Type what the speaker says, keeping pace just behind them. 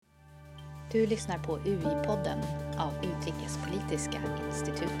Du lyssnar på UI-podden av Utrikespolitiska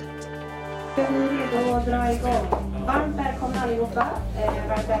institutet. Är ni redo att dra igång? Varmt välkomna allihopa.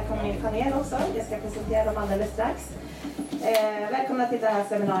 Varmt välkomna min panel också. Jag ska presentera dem alldeles strax. Välkomna till det här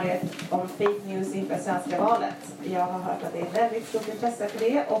seminariet om fake news inför svenska valet. Jag har hört att det är väldigt stort intresse för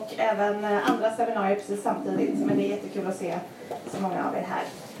det och även andra seminarier precis samtidigt. Men det är jättekul att se så många av er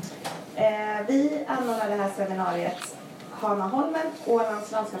här. Vi anordnar det här seminariet Hanna Holmen,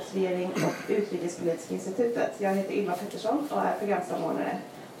 Ålands landskapsregering och Utrikespolitiska institutet. Jag heter Ylva Pettersson och är programsamordnare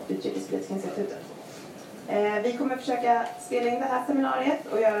på Utrikespolitiska institutet. Vi kommer försöka spela in det här seminariet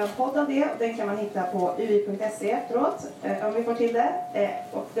och göra en podd av det. Och den kan man hitta på ui.se efteråt om vi får till det.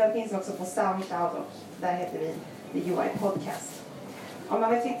 Och den finns också på SoundCloud och där heter vi The UI Podcast. Om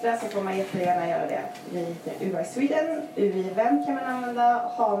man vill twittra så får man jättegärna göra det. Vi heter UI Sweden, UI-event kan man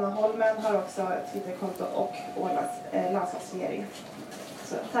använda. Hanna Holmen har också ett Twitterkonto och Ålands landskapsregering.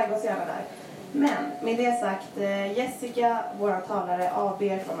 Så tagga oss gärna där. Men med det sagt, Jessica, vår talare,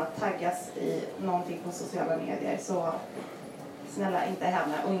 avber från att taggas i någonting på sociala medier. Så snälla inte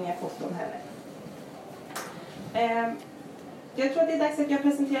henne och inga foton heller. Jag tror att det är dags att jag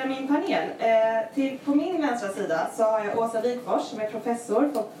presenterar min panel. På min vänstra sida så har jag Åsa Wikfors som är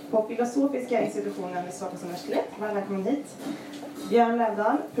professor på filosofiska institutionen vid Stockholms universitet. Välkommen hit. Björn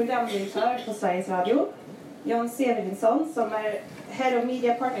Lövdahl, programdirektör på Sveriges Radio. John Severinsson som är Head of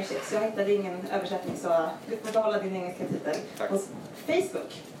Media Partnerships. Jag hittade ingen översättning så du får behålla din engelska titel. Tack. Hos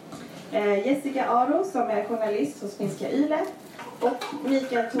Facebook. Jessica Aro som är journalist hos finska YLE. Och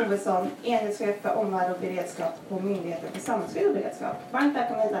Mikael Tovesson, enhetschef för omvärld och beredskap på Myndigheten för samhällsskydd och beredskap. Varmt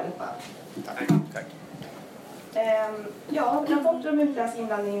välkomna hit allihopa. Tack. Rapporter om utländsk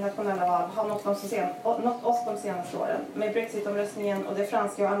inblandning i nationella val har nått oss de senaste åren. Med Brexit-omröstningen och det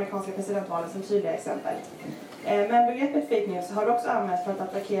franska och amerikanska presidentvalet som tydliga exempel. Men begreppet fake news har också använts för att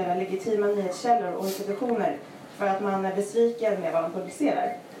attackera legitima nyhetskällor och institutioner för att man är besviken med vad de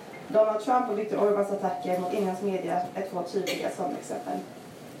publicerar. Donald Trump och Viktor Orbáns attacker mot inhemsk media är två tydliga sådana exempel.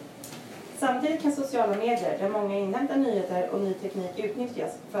 Samtidigt kan sociala medier, där många inhämtar nyheter och ny teknik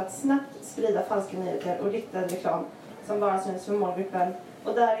utnyttjas för att snabbt sprida falska nyheter och riktad reklam som bara syns för målgruppen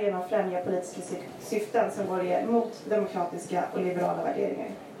och därigenom främja politiska syften som går emot demokratiska och liberala värderingar.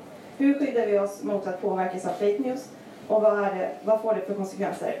 Hur skyddar vi oss mot att påverkas av fake news och vad får det för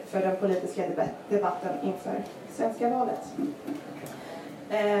konsekvenser för den politiska debatten inför svenska valet?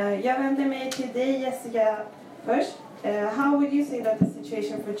 Jag vänder mig till dig Jessica först. How would you say that the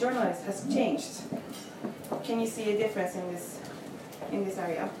situation for journalists has changed? Can you see a difference in this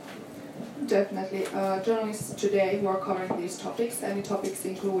area? Definitely. Journalists today who are covering these topics, any topics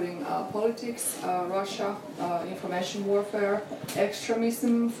including politics, Russia, information warfare,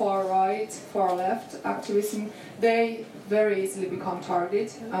 extremism, far right, far left, activism, they very easily become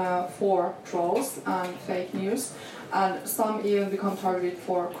targeted for trolls and fake news, and some even become targeted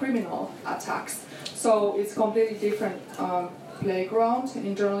for criminal attacks. So it's completely different playground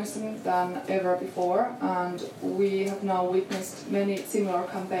in journalism than ever before, and we have now witnessed many similar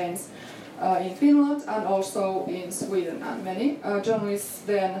campaigns in Finland and also in Sweden, and many journalists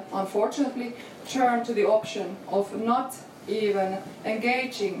then unfortunately turn to the option of not even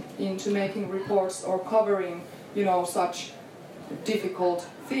engaging into making reports or covering, such difficult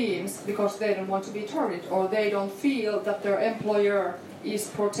themes because they don't want to be targeted or they don't feel that their employer is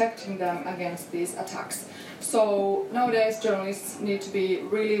protecting them against these attacks. So nowadays journalists need to be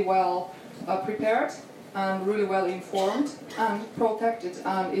really well prepared and really well informed and protected,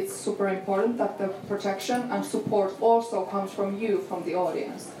 and it's super important that the protection and support also comes from you, from the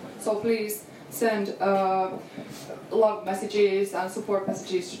audience. So please send love messages and support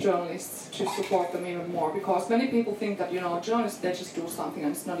messages to journalists to support them even more, because many people think that journalists, they just do something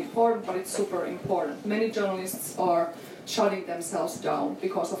and it's not important, but it's super important. Many journalists are shutting themselves down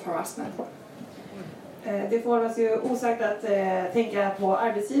because of harassment. Det får oss ju osagt att tänka på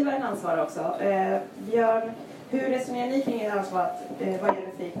arbetsgivaren ansvar också. Björn, hur resonerar ni kring ert ansvar vad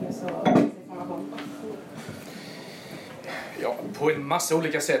gäller fake news och information? Ja, på en massa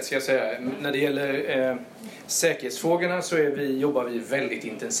olika sätt ska jag säga. När det gäller säkerhetsfrågorna så jobbar vi väldigt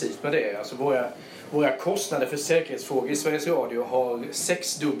intensivt med det. Alltså våra kostnader för säkerhetsfrågor i Sveriges Radio har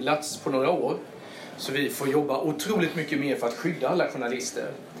 6-dubblats på några år. Så vi får jobba otroligt mycket mer för att skydda alla journalister.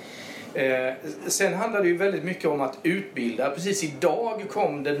 Sen handlar det ju väldigt mycket om att utbilda. Precis idag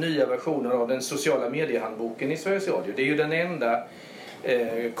kom den nya versionen av den sociala mediehandboken i Sveriges Radio. Det är ju den enda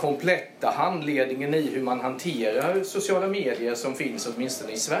kompletta handledningen i hur man hanterar sociala medier som finns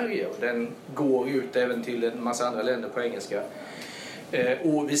åtminstone i Sverige. Och den går ut även till en massa andra länder på engelska.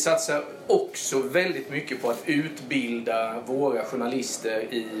 Och vi satsar också väldigt mycket på att utbilda våra journalister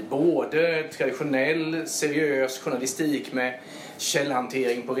i både traditionell, seriös journalistik med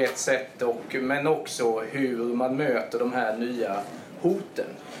källhantering på rätt sätt men också hur man möter de här nya hoten.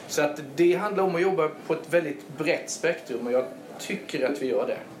 Så att det handlar om att jobba på ett väldigt brett spektrum och jag tycker att vi gör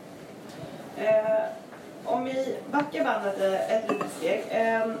det. Om vi backar bandet ett litet steg.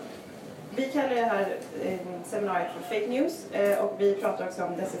 Vi kallar det här seminariet för fake news och vi pratar också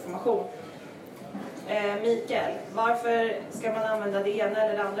om desinformation. Mikael, varför ska man använda det ena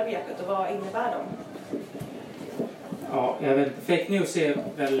eller det andra begreppet och vad innebär de? Ja, fake news är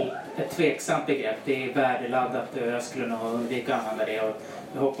väl ett tveksamt begrepp. Det är värdeladdat. Jag skulle nog undvika att använda det och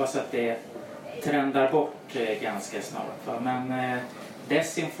jag hoppas att det trendar bort ganska snart. Men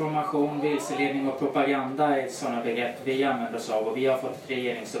desinformation, vilseledning och propaganda är sådana begrepp vi använder oss av och vi har fått ett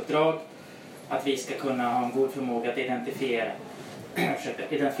regeringsuppdrag att vi ska kunna ha en god förmåga att identifiera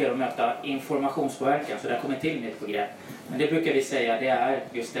och möta informationspåverkan. Så där kommer till mitt begrepp. Men det brukar vi säga, det är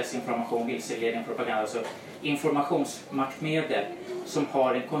just desinformation, vilseledning, propaganda. Så informationsmaktmedel som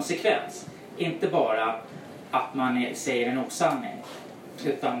har en konsekvens. Inte bara att man säger en osanning,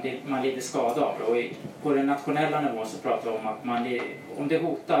 utan man lider skada av det. Och på den nationella nivån så pratar vi om att om det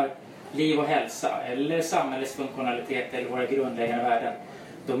hotar liv och hälsa eller samhällets funktionalitet eller våra grundläggande värden,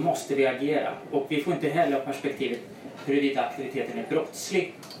 då måste vi agera. Och vi får inte heller ha perspektivet huruvida aktiviteten är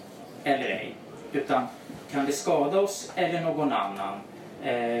brottslig eller ej. Utan kan det skada oss eller någon annan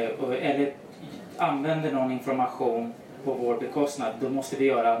eller använder någon information på vår bekostnad, då måste vi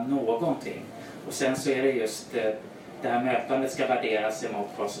göra någonting. Och sen så är det just det här mötandet ska värderas emot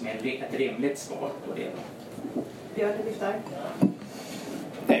vad som är ett rimligt svar på det. Björn, du lyfter.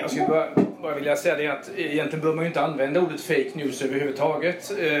 Nej, jag skulle bara vilja säga det att egentligen bör man ju inte använda ordet fake news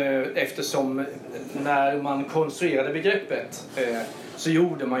överhuvudtaget eftersom när man konstruerade begreppet så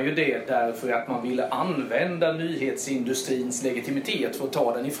gjorde man ju det därför att man ville använda nyhetsindustrins legitimitet för att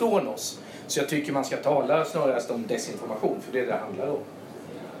ta den ifrån oss. Så jag tycker man ska tala snarast om desinformation, för det är det handlar om.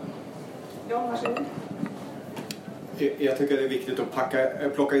 Ja, varsågod. Jag tycker det är viktigt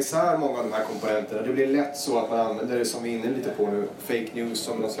att plocka isär många av de här komponenterna. Det blir lätt så att man använder det som vi är inne lite på nu, fake news,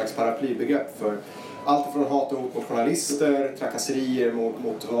 som någon slags paraplybegrepp för allt från hat och hot mot journalister, trakasserier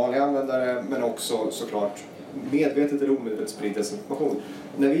mot vanliga användare, men också såklart medvetet eller omedvetet spridd desinformation.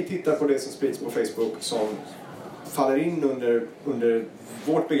 När vi tittar på det som sprids på Facebook som faller in under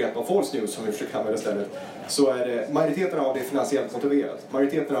vårt begrepp av false news som vi försöker använda istället, så är det majoriteten av det finansiellt motiverat.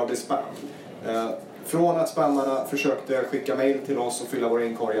 Majoriteten av det är spam. Från att spammarna försökte skicka mejl till oss och fylla våra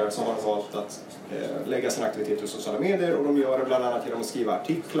inkorgar så har de valt att lägga sin aktivitet i sociala medier, och de gör det bland annat genom att skriva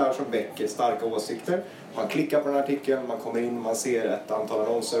artiklar som väcker starka åsikter. Man klickar på den här artikeln, man kommer in och man ser ett antal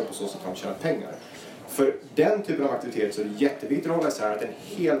annonser på så sätt att de tjänar pengar. För den typen av aktivitet så är det jätteviktigt att hålla sig här att det är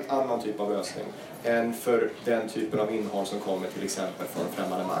en helt annan typ av lösning än för den typen av innehåll som kommer till exempel från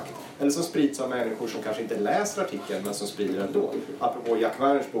främmande makt. Eller som sprids av människor som kanske inte läser artikeln men som sprider den ändå. Apropå Jack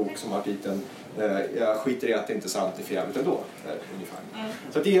Werners bok som har titeln jag skiter i att det inte är sant i fjärdet ändå. Ungefär.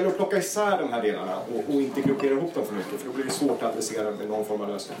 Så det gäller att plocka isär de här delarna och inte gruppera ihop dem för mycket, för då blir det svårt att adressera med någon form av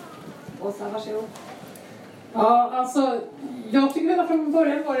lösning. Åsa, varsågod. Ja, alltså jag tycker att från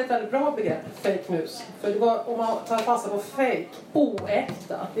början var det ett väldigt bra begrepp, fake news. För det var, om man tar fasta på fake,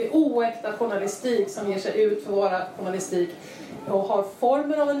 oäkta. Det är oäkta journalistik som ger sig ut för våra journalistik och har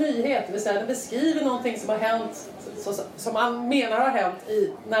formen av en nyhet. Det vill säga den beskriver någonting som har hänt, som man menar har hänt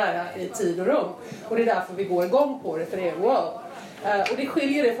nära i tid och rum. Och det är därför vi går igång på det, för det är wow. Och det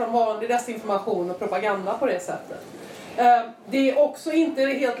skiljer det från vanlig desinformation och propaganda på det sättet. Det är också inte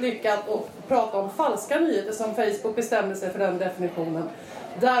helt lyckat att prata om falska nyheter som Facebook bestämde sig för den definitionen.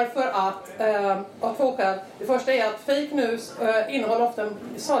 Därför att, av två skäl. Det första är att fake news innehåller ofta en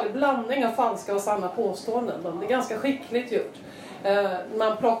salig blandning av falska och sanna påståenden. Det är ganska skickligt gjort.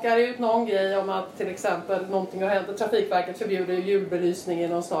 Man plockar ut någon grej om att till exempel någonting har hänt och Trafikverket förbjuder julbelysning i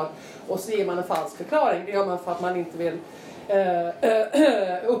någon stad och så ger man en falsk förklaring. Det gör man för att man inte vill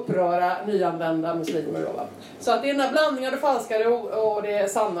uppröra nyanlända muslimer då, va? Så att det är den här blandningen av det falska och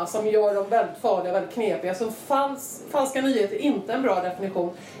det sanna som gör dem väldigt farliga, väldigt knepiga. Så falska nyheter är inte en bra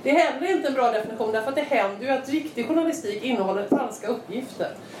definition. Det är heller inte en bra definition därför att det händer ju att riktig journalistik innehåller falska uppgifter.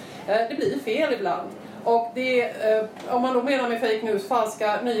 Det blir fel ibland. Och det, om man då menar med fake news,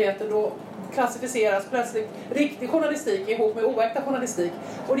 falska nyheter, då klassificeras plötsligt riktig journalistik ihop med oäkta journalistik.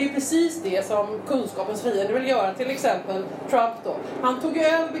 Och det är precis det som kunskapens fiende vill göra, till exempel Trump då. Han tog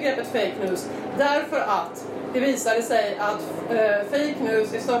över begreppet fake news därför att det visade sig att fake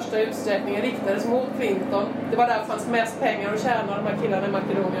news i största utsträckning riktades mot Clinton. Det var där det fanns mest pengar att tjäna, de här killarna i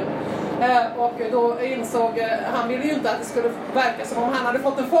Makedonien. Och då insåg han ville ju inte att det skulle verka som om han hade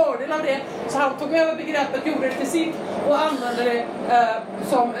fått en fördel av det. Så han tog över begreppet, gjorde det till sitt och använde det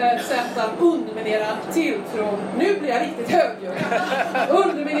som ett sätt att underminera tilltron. Nu blir jag riktigt högljudd.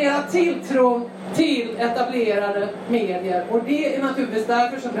 Underminera tilltron till etablerade medier. Och det är naturligtvis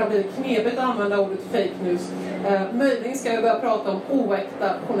därför som det har blivit knepigt att använda ordet fake news. Möjligen ska vi börja prata om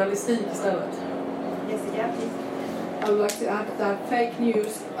oäkta journalistik istället. Jessica, I would like to add that fake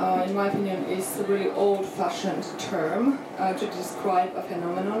news, in my opinion, is a really old-fashioned term to describe a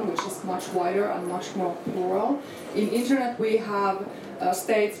phenomenon which is much wider and much more plural. In internet we have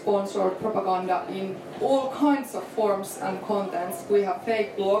state-sponsored propaganda in all kinds of forms and contents. We have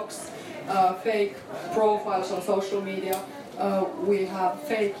fake blogs, fake profiles on social media, we have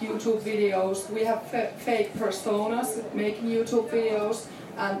fake YouTube videos, we have fake personas making YouTube videos,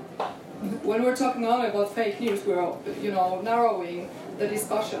 and when we're talking only about fake news, we're narrowing the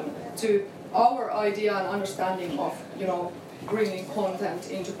discussion to our idea and understanding of bringing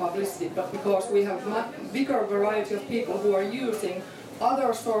content into publicity, but because we have a bigger variety of people who are using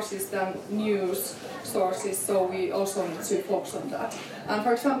other sources than news sources, so we also need to focus on that. And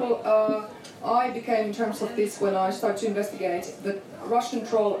for example, I became in terms of this when I started to investigate the Russian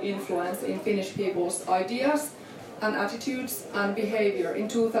troll influence in Finnish people's ideas and attitudes and behavior in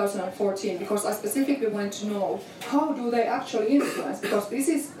 2014, because I specifically wanted to know how do they actually influence, because this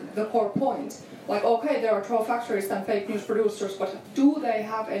is the core point. Like, okay, there are troll factories and fake news producers, but do they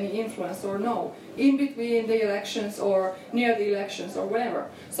have any influence or no in between the elections or near the elections or whatever?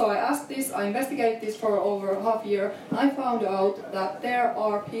 So I asked this, I investigated this for over half a year, and I found out that there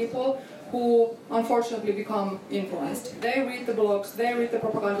are people who unfortunately become influenced. They read the blogs, they read the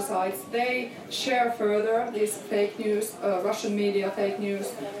propaganda sites, they share further this fake news, Russian media fake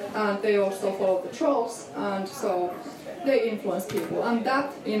news, and they also follow the trolls, and so they influence people, and that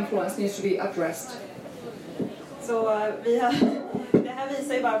influence needs to be addressed. Så det här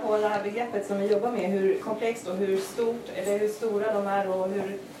visar ju bara på det här begreppet som vi jobbar med, hur komplext och hur stort, eller hur stora de är och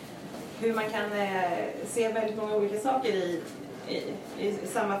hur man kan se väldigt många olika saker i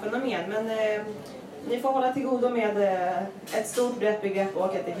samma fenomen. Men ni får hålla till godo med ett stort brett begrepp och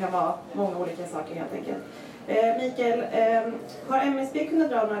att det kan vara många olika saker helt enkelt. Mikael, har MSB kunnat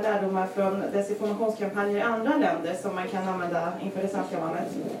dra några lärdomar från desinformationskampanjer i andra länder som man kan använda inför det svenska valet?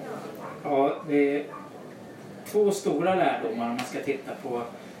 Ja, det är två stora lärdomar man ska titta på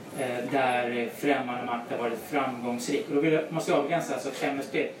där främmande makt har varit framgångsrik. Och då måste jag avgränsa så att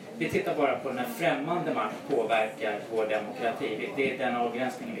MSB, vi tittar bara på när främmande makt påverkar vår demokrati. Det är den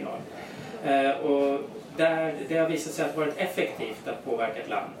avgränsningen vi har. Och där det har visat sig att det varit effektivt att påverka ett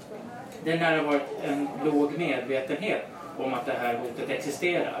land. Det är när det har varit en låg medvetenhet om att det här hotet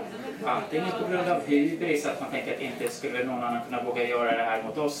existerar. Antingen på grund av hybris, att man tänker att inte skulle någon annan kunna våga göra det här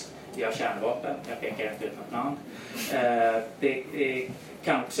mot oss. Vi har kärnvapen, jag pekar inte ut något namn. Det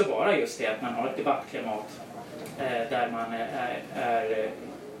kan också vara just det att man har ett debattklimat där man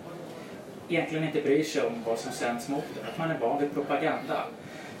egentligen inte bryr sig om vad som sänds mot det. Att man är van vid propaganda.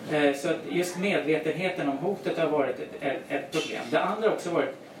 Så att just medvetenheten om hotet har varit ett problem. Det andra har också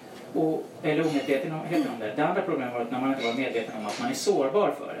varit, eller omedvetenheten om det. Det andra problemet har varit när man inte var medveten om att man är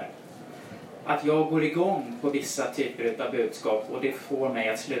sårbar för det. Att jag går igång på vissa typer av budskap och det får mig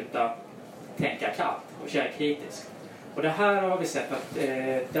att sluta tänka kallt och källkritiskt. Och det här har vi sett att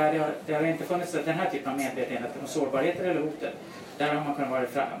det har inte funnits den här typen av medvetenhet om sårbarheter eller hotet. Där har man kunnat vara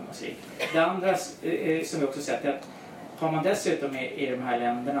framgångsrik. Det andra som vi också sett är att har man dessutom i de här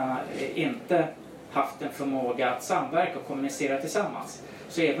länderna inte haft en förmåga att samverka och kommunicera tillsammans.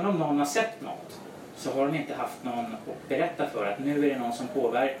 Så även om någon har sett något så har de inte haft någon att berätta för att nu är det någon som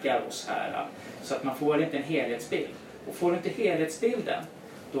påverkar oss här. Så att man får inte en helhetsbild. Och får du inte helhetsbilden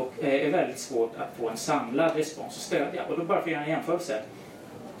då är det väldigt svårt att få en samlad respons och stödja. Och då bara för att göra en jämförelse.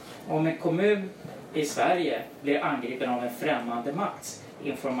 Om en kommun i Sverige blir angripen av en främmande makts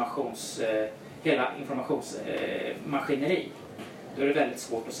hela informationsmaskineri, då är det väldigt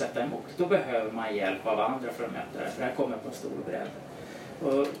svårt att sätta emot. Då behöver man hjälp av andra för att möta det, för det här kommer på en stor bredd.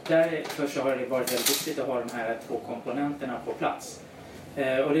 Och därför så har det varit väldigt viktigt att ha de här två komponenterna på plats.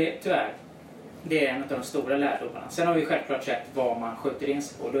 Och det är en av de stora lärdomarna. Sen har vi självklart sett vad man skjuter in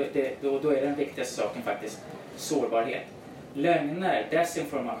sig på. Då är den viktigaste saken faktiskt sårbarhet. Lögner,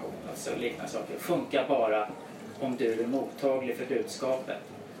 desinformation, alltså liknande saker, funkar bara om du är mottaglig för budskapet.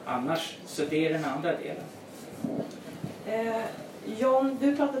 Annars, så det är den andra delen. John,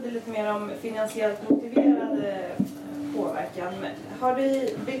 du pratade lite mer om finansiellt motiverad påverkan.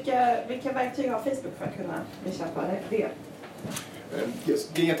 Vilka verktyg har Facebook för att kunna bekämpa det? Det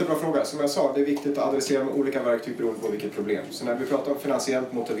är en jättebra fråga. Som jag sa, det är viktigt att adressera med olika verktyg beroende på vilket problem. Så när vi pratar om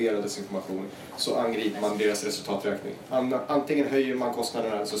finansiellt motiverad desinformation så angriper man deras resultaträkning. Antingen höjer man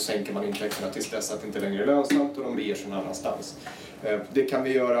kostnaderna eller så sänker man intäkterna tills dess att det inte längre är lönsamt och de beger sig någon annanstans. Det kan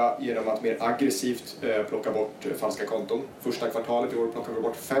vi göra genom att mer aggressivt plocka bort falska konton. Första kvartalet i år plockar vi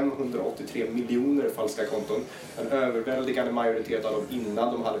bort 583 miljoner falska konton. En överväldigande majoritet av dem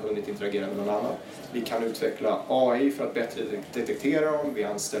innan de hade hunnit interagera med någon annan. Vi kan utveckla AI för att bättre detektera dem. Vi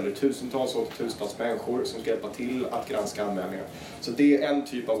anställer tusentals och tusentals människor som ska hjälpa till att granska anmälningar. Så det är en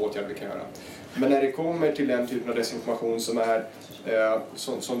typ av åtgärd vi kan göra. Men när det kommer till den typen av desinformation som är,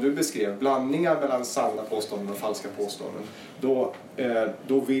 som du beskrev, blandningar mellan sanna påståenden och falska påståenden,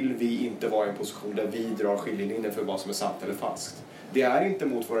 då vill vi inte vara i en position där vi drar skiljelinjer för vad som är sant eller falskt. Det är inte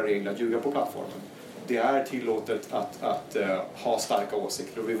mot våra regler att ljuga på plattformen. Det är tillåtet att ha starka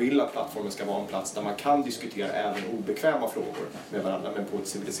åsikter och vi vill att plattformen ska vara en plats där man kan diskutera även obekväma frågor med varandra men på ett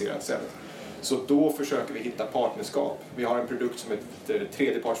civiliserat sätt. Så då försöker vi hitta partnerskap. Vi har en produkt som heter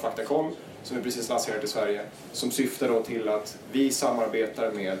tredjepartsfaktakoll som är precis lanserad i Sverige som syftar då till att vi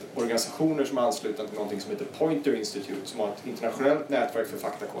samarbetar med organisationer som är anslutna till någonting som heter Pointer Institute som har ett internationellt nätverk för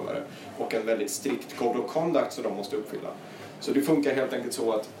faktakollare och en väldigt strikt code of conduct som de måste uppfylla. Så det funkar helt enkelt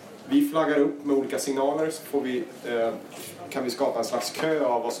så att vi flaggar upp med olika signaler så kan vi skapa en slags kö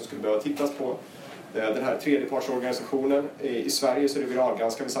av vad som skulle behöva tittas på. Den här tredjepartsorganisationen i Sverige så är det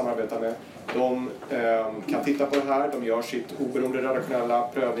Viralgranska vi samarbetar med. De kan titta på det här, de gör sitt oberoende redaktionella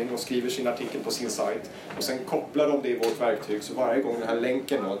prövning och skriver sin artikel på sin sajt. Och sen kopplar de det i vårt verktyg så varje gång den här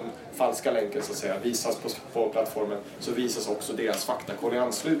länken, den falska länken så att säga, visas på plattformen så visas också deras faktakoll i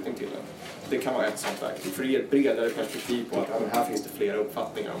anslutning till den. Det kan vara ett sånt verktyg för att ge ett bredare perspektiv på att här finns det flera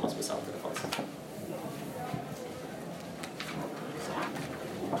uppfattningar om vad som är sant eller falskt.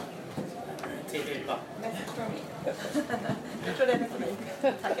 Jag tror det är för mig.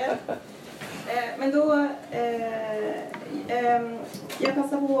 Tackar. Men då jag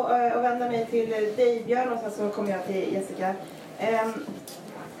passar på att vända mig till dig Björn och sen så kommer jag till Jessica.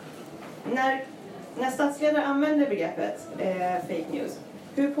 När statsledare använder begreppet fake news,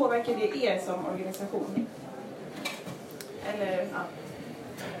 hur påverkar det er som organisation? Eller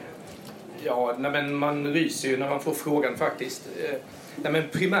Ja, men man ryser ju när man får frågan faktiskt. Men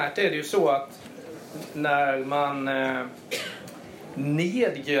primärt är det ju så att när man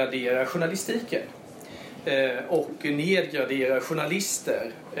nedgraderar journalistiken och nedgraderar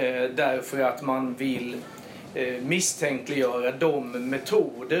journalister därför att man vill misstänkliggöra de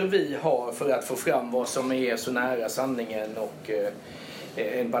metoder vi har för att få fram vad som är så nära sanningen och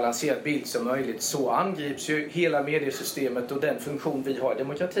en balanserad bild som möjligt, så angrips ju hela mediesystemet och den funktion vi har i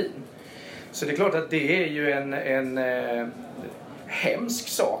demokratin. Så det är klart att det är ju en hemsk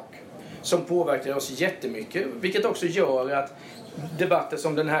sak som påverkar oss jättemycket, vilket också gör att debatter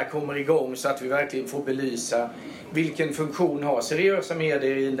som den här kommer igång så att vi verkligen får belysa vilken funktion har seriösa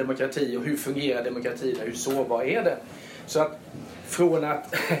medier i en demokrati och hur fungerar demokratin och hur sårbar är den. Så att från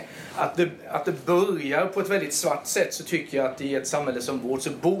att det börjar på ett väldigt svart sätt så tycker jag att i ett samhälle som vårt så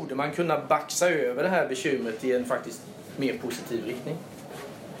borde man kunna baxa över det här bekymret i en faktiskt mer positiv riktning.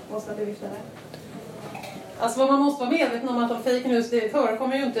 Måste du vifta där? Alltså vad man måste vara medveten om att fake news det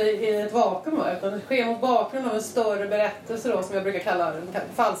förekommer ju inte i ett vakuum utan det sker mot bakgrund av en större berättelse då, som jag brukar kalla den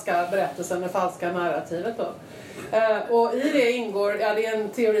falska berättelsen, det falska narrativet då. Och i det ingår, det är en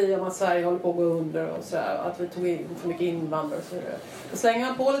teori om att Sverige håller på att gå under och sådär, att vi tog in för mycket invandrare och så vidare. Då slänger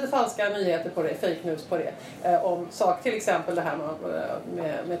man på lite falska nyheter på det, fake news på det, om sak, till exempel det här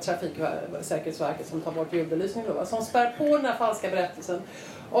med Trafiksäkerhetsverket som tar bort ljudbelysning då, som spär på den här falska berättelsen.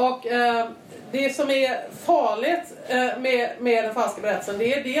 Och det som är farligt med den falska berättelsen,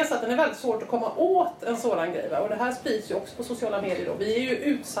 det är dels att den är väldigt svårt att komma åt en sådan grej. Och det här sprids ju också på sociala medier då. Vi är ju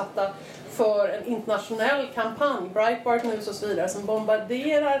utsatta för en internationell kampanj, Breitbart News och så vidare, som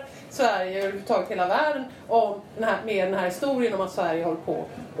bombarderar Sverige och överhuvudtaget hela världen med den här historien om att Sverige håller på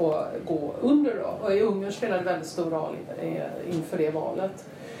att gå under då. Och i Ungern spelar det väldigt stor roll inför det valet.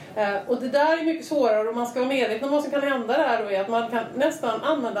 Och det där är mycket svårare och man ska vara medveten om vad som kan hända där då är att man kan nästan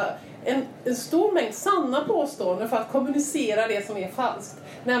använda en stor mängd sanna påståenden för att kommunicera det som är falskt.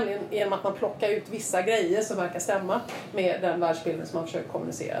 Nämligen genom att man plockar ut vissa grejer som verkar stämma med den världsbilden som man försöker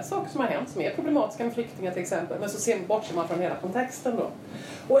kommunicera. Saker som har hänt som är problematiska med flyktingar till exempel. Men så bortser man från hela kontexten då.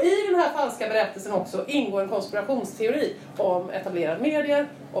 Och i den här falska berättelsen också ingår en konspirationsteori om etablerade medier,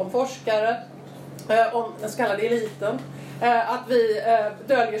 om forskare, om den så kallade eliten. Att vi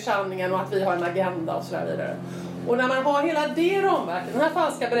döljer sanningen och att vi har en agenda och så där vidare. Och när man har hela det ramverket, den här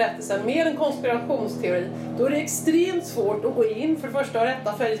falska berättelsen med en konspirationsteori, då är det extremt svårt att gå in för det första och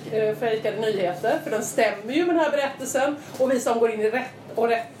rätta fejkade nyheter, för den stämmer ju med den här berättelsen, och vi som går in i och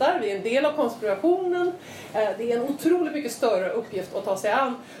rättar, vi är en del av konspirationen. Det är en otroligt mycket större uppgift att ta sig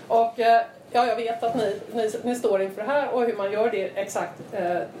an, och ja, jag vet att ni står inför det här, och hur man gör det exakt,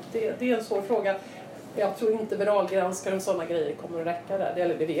 det är en svår fråga. Jag tror inte viralgranskare och sådana grejer kommer att räcka där,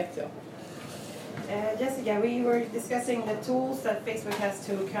 eller det vet jag. Jessica, we were discussing the tools that Facebook has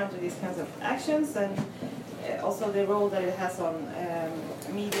to counter these kinds of actions, and also the role that it has on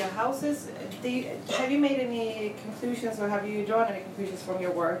media houses. Have you made any conclusions, or have you drawn any conclusions from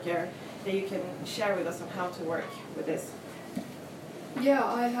your work here that you can share with us on how to work with this? Yeah,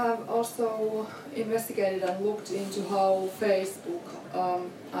 I have also investigated and looked into how Facebook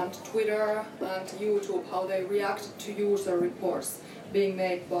and Twitter and YouTube, how they react to user reports being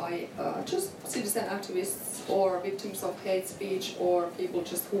made by just citizen activists or victims of hate speech, or people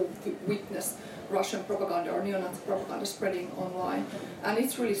just who witness Russian propaganda or neo-Nazi propaganda spreading online. And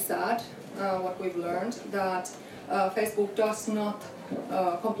it's really sad what we've learned, that Facebook does not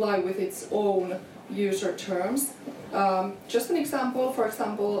comply with its own user terms. Just an example, for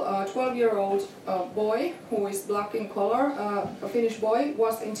example, a 12-year-old boy who is black in color, a Finnish boy,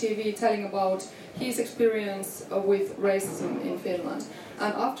 was in TV telling about his experience with racism in Finland.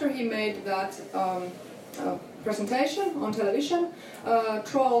 And after he made that presentation on television,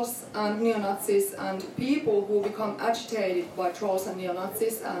 trolls and neo-Nazis and people who become agitated by trolls and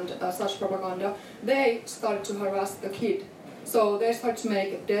neo-Nazis and such propaganda, they started to harass the kid. So they start to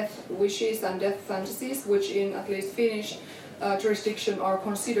make death wishes and death fantasies, which in at least Finnish jurisdiction are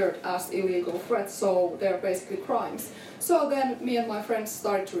considered as illegal threats, so they're basically crimes. So then me and my friends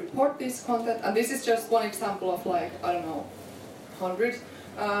started to report this content, and this is just one example of, like, I don't know, 100.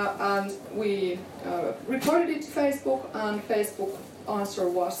 And we reported it to Facebook, and Facebook answer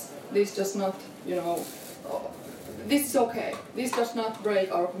was, this does not, this is okay. This does not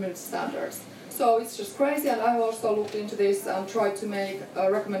break our community standards. So it's just crazy, and I've also looked into this and tried to make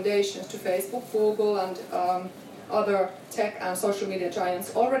recommendations to Facebook, Google, and other tech and social media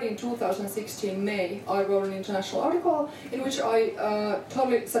giants. Already in 2016 May, I wrote an international article in which I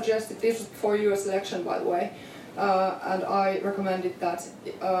totally suggested, this was before US election by the way, and I recommended that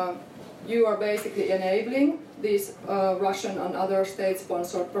you are basically enabling these Russian and other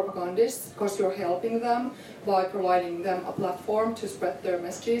state-sponsored propagandists, because you're helping them by providing them a platform to spread their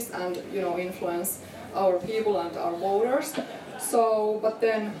messages and influence our people and our voters. So, but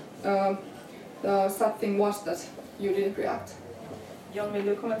then the sad thing was that you didn't react. John, vill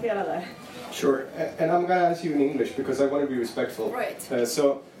du kommentera där? Sure, and I'm going to answer you in English because I want to be respectful. Right.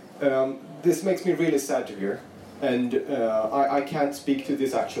 This makes me really sad to hear. And I can't speak to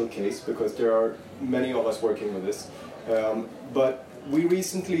this actual case because there are many of us working with this. But we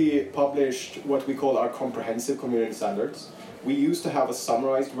recently published what we call our comprehensive community standards. We used to have a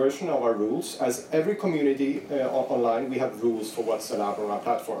summarized version of our rules. As every community online, we have rules for what's allowed on our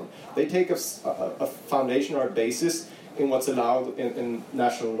platform. They take a foundation or a basis in what's allowed in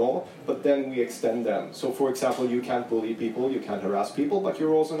national law, but then we extend them. So for example, you can't bully people, you can't harass people, but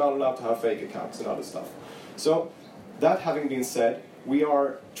you're also not allowed to have fake accounts and other stuff. So that having been said, we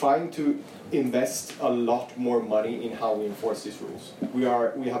are trying to invest a lot more money in how we enforce these rules.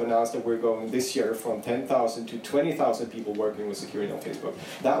 We have announced that we're going this year from 10,000 to 20,000 people working with security on Facebook.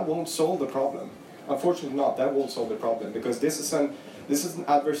 That won't solve the problem. Unfortunately not, that won't solve the problem, because this is an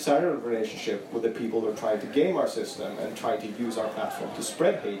adversarial relationship with the people who are trying to game our system and trying to use our platform to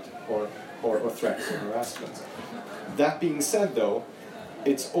spread hate or threats or harassment. That being said though,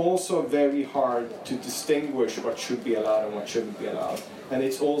 it's also very hard to distinguish what should be allowed and what shouldn't be allowed. And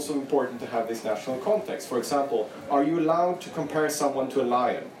it's also important to have this national context. For example, are you allowed to compare someone to a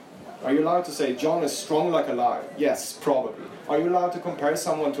lion? Are you allowed to say, John is strong like a lion? Yes, probably. Are you allowed to compare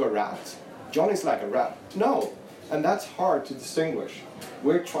someone to a rat? John is like a rat. No. And that's hard to distinguish.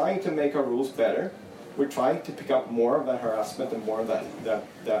 We're trying to make our rules better. We're trying to pick up more of that harassment and more of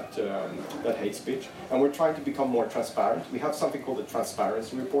that hate speech, and we're trying to become more transparent. We have something called the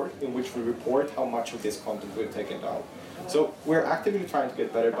transparency report, in which we report how much of this content we've taken down. So we're actively trying to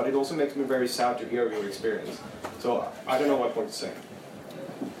get better, but it also makes me very sad to hear your experience. So I don't know what more to say.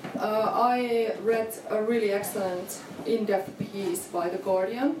 I read a really excellent in-depth piece by The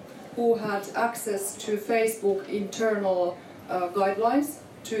Guardian, who had access to Facebook internal guidelines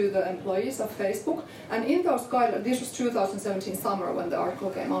to the employees of Facebook, and in those guidelines, this was 2017 summer when the article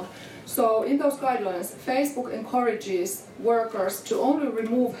came out, so in those guidelines, Facebook encourages workers to only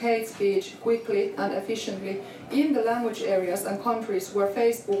remove hate speech quickly and efficiently in the language areas and countries where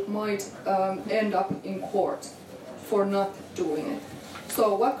Facebook might end up in court. for not doing it. So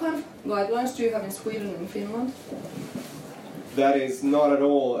what kind of guidelines do you have in Sweden and Finland? That is not at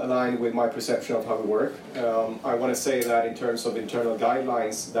all aligned with my perception of how we work. I want to say that in terms of internal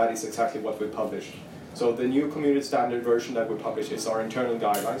guidelines, that is exactly what we publish. So the new community standard version that we publish is our internal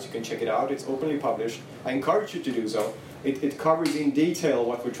guidelines. You can check it out. It's openly published. I encourage you to do so. It covers in detail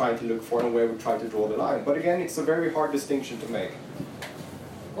what we're trying to look for and where we're trying to draw the line. But again, it's a very hard distinction to make.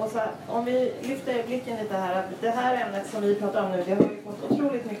 Och så, om vi lyfter blicken lite här, det här ämnet som vi pratar om nu, det har ju fått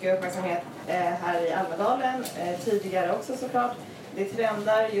otroligt mycket uppmärksamhet här i Almedalen, tidigare också såklart. Det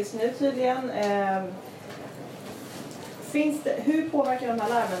trendar just nu tydligen. Hur påverkar de här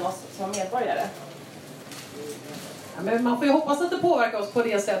larmen oss som medborgare? Ja, men man får ju hoppas att det påverkar oss på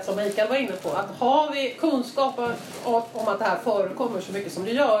det sätt som Mikael var inne på. Att har vi kunskap om att det här förekommer så mycket som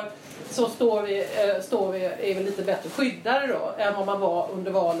det gör, så är vi lite bättre skyddade då än vad man var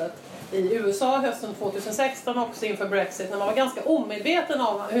under valet i USA hösten 2016 också inför Brexit, när man var ganska omedveten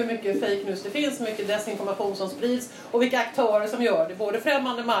om hur mycket fake news det finns, hur mycket desinformation som sprids och vilka aktörer som gör det, både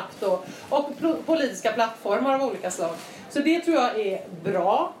främmande makt och politiska plattformar av olika slag. Så det tror jag är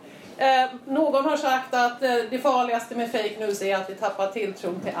bra. Någon har sagt att det farligaste med fake news är att vi tappar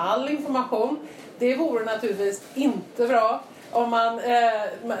tilltron till all information. Det vore naturligtvis inte bra. Om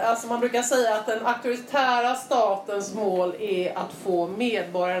man brukar säga att den auktoritära statens mål är att få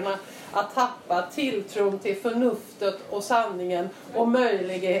medborgarna att tappa tilltron till förnuftet och sanningen och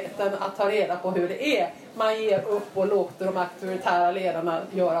möjligheten att ta reda på hur det är. Man ger upp och låter de auktoritära ledarna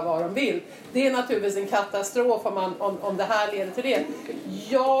göra vad de vill. Det är naturligtvis en katastrof om det här leder till det.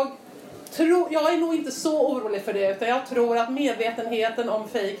 Jag är nog inte så orolig för det, utan jag tror att medvetenheten om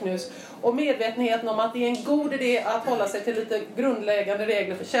fake news och medvetenheten om att det är en god idé att hålla sig till lite grundläggande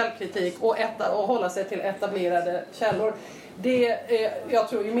regler för källkritik och hålla sig till etablerade källor. Jag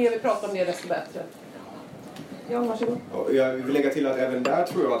tror ju mer vi pratar om det, desto bättre. Ja, varsågod. Jag vill lägga till att även där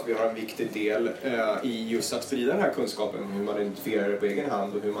tror jag att vi har en viktig del i just att sprida den här kunskapen, hur man identifierar det på egen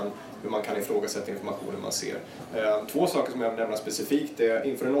hand och hur man kan ifrågasätta informationen man ser. Två saker som jag vill nämna specifikt är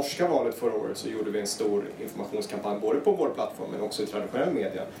inför det norska valet förra året så gjorde vi en stor informationskampanj både på vår plattform men också i traditionell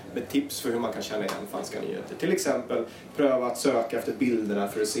media med tips för hur man kan känna igen falska nyheter. Till exempel pröva att söka efter bilderna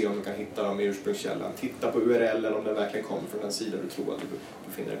för att se om du kan hitta dem i ursprungskällan. Titta på URLen om den verkligen kommer från den sida du tror att du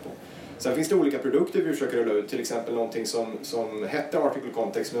befinner dig på. Sen finns det olika produkter vi försöker rulla ut, till exempel någonting som hette Article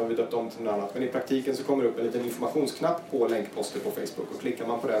Context, nu har vi döpt om till något annat. Men i praktiken så kommer det upp en liten informationsknapp på länkposter på Facebook och klickar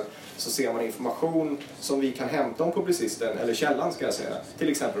man på den så ser man information som vi kan hämta om publicisten, eller källan ska jag säga, till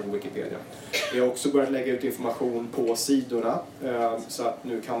exempel på Wikipedia. Vi har också börjat lägga ut information på sidorna så att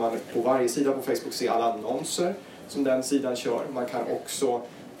nu kan man på varje sida på Facebook se alla annonser som den sidan kör. Man kan också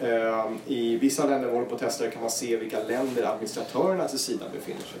i vissa länder vi håller på att testa kan man se vilka länder administratörerna till sidan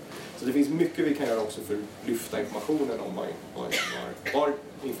befinner sig. Så det finns mycket vi kan göra också för att lyfta informationen om var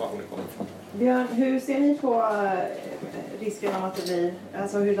informationen kommer ifrån. Björn, hur ser ni på risken om att det blir,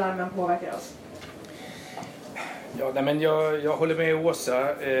 alltså hur larmen påverkar oss? Ja, nej, men jag håller med Åsa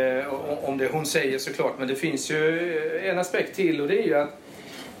om det hon säger såklart, men det finns ju en aspekt till och det är ju att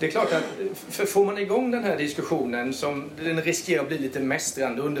det är klart att får man igång den här diskussionen som den riskerar att bli lite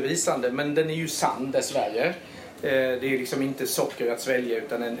mästrande och undervisande, men den är ju sann dessvärre. Det är liksom inte socker att svälja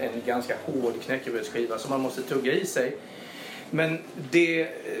utan en ganska hård knäckebrödsskiva som man måste tugga i sig. Men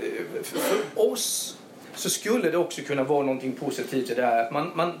för oss så skulle det också kunna vara någonting positivt i det här.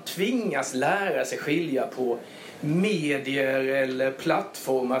 Att man tvingas lära sig skilja på medier eller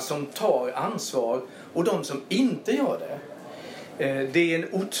plattformar som tar ansvar och de som inte gör det. Det är en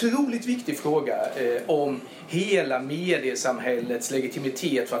otroligt viktig fråga om hela mediesamhällets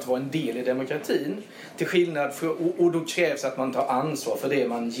legitimitet för att vara en del i demokratin. Till skillnad och då krävs att man tar ansvar för det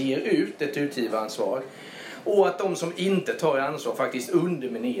man ger ut, ett utgivaransvar. Och att de som inte tar ansvar faktiskt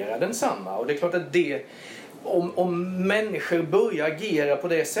underminerar densamma. Och det är klart att om människor börjar agera på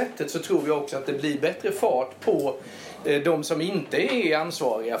det sättet så tror jag också att det blir bättre fart på de som inte är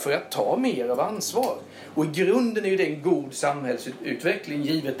ansvariga för att ta mer av ansvar. Och i grunden är ju det en god samhällsutveckling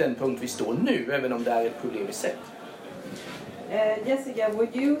givet den punkt vi står nu, även om det är ett problem i sig. Jessica,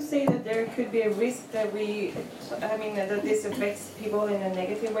 would you say that there could be a risk that that this affects people in a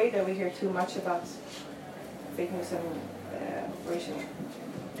negative way, that we hear too much about fake news and operation?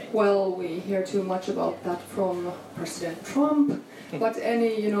 Well, we hear too much about that from President Trump, but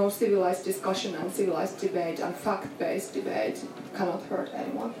any, civilized discussion and civilized debate and fact-based debate cannot hurt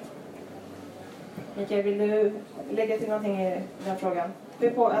anyone. Mikael, vill du lägga till någonting i den frågan?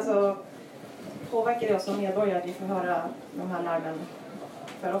 Påverkar det oss som medborgare att vi får höra de här larmen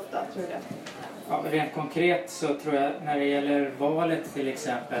för ofta, tror du det? Ja, rent konkret så tror jag när det gäller valet till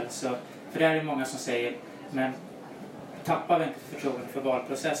exempel, för där är det många som säger, men tappar vi inte förtroende för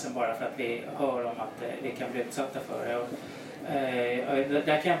valprocessen bara för att vi hör om att vi kan bli utsatta för det. Och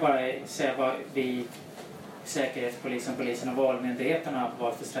där kan jag bara säga vad vi, Säkerhetspolisen, polisen och valmyndigheterna har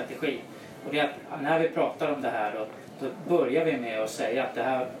valt för strategi. Och det är att när vi pratar om det här då börjar vi med att säga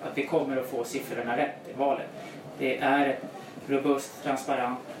att vi kommer att få siffrorna rätt i valet. Det är ett robust,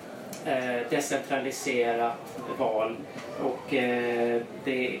 transparent, decentraliserat val och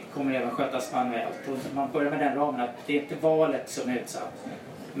det kommer även skötas manuellt. Och man börjar med den ramen att det är inte valet som är utsatt,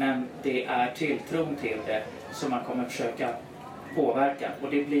 men det är tilltron till det som man kommer försöka påverka.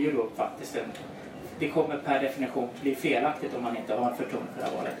 Och det blir ju då faktiskt det kommer per definition bli felaktigt om man inte har förtroende för det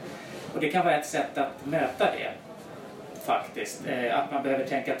här valet. Och det kan vara ett sätt att möta det faktiskt. Att man behöver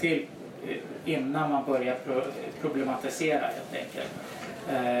tänka till innan man börjar problematisera helt enkelt.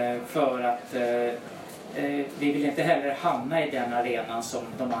 För att vi vill inte heller hamna i den arenan som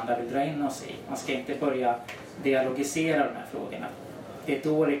de andra vill dra in oss i. Man ska inte börja dialogisera de här frågorna. Det är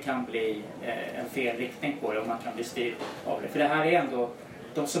då det kan bli en fel riktning på det och man kan bli styrd av det. För det här är ändå,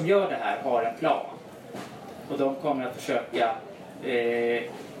 de som gör det här har en plan. Och de kommer att försöka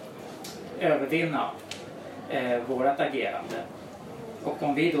övervinna vårt agerande. Och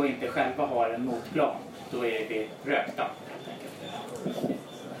om vi då inte själva har en motplan, då är vi rökta.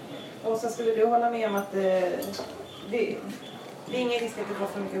 Och så skulle du hålla med om att det är ingen risk att det får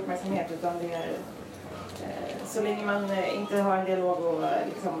för mycket uppmärksamhet, utan det är så länge man inte har en dialog och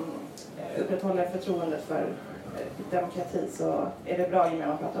liksom upprätthåller förtroendet för demokrati, så är det bra innan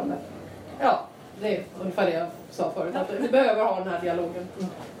man pratar om det. Ja, det är ungefär det jag sa förut, att vi behöver ha den här dialogen.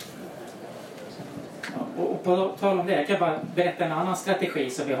 Och på tal om det, jag kan bara berätta en annan strategi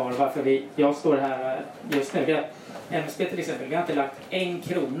som vi har, varför jag står här just nu. Det är MSB till exempel, vi har inte lagt 1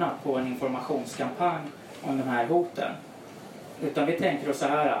 krona på en informationskampanj om de här hoten. Utan vi tänker oss så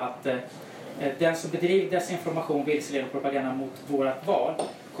här att den som bedriver desinformation, vilseledning och propaganda mot vårt val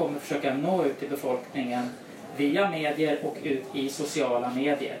kommer försöka nå ut till befolkningen via medier och ut i sociala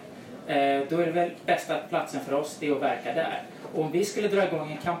medier. Då är det väl bästa platsen för oss det att verka där. Och om vi skulle dra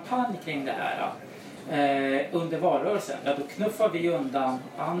igång en kampanj kring det här under valrörelsen, då knuffar vi undan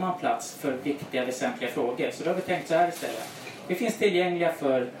annan plats för viktiga, väsentliga frågor. Så då har vi tänkt så här istället. Vi finns tillgängliga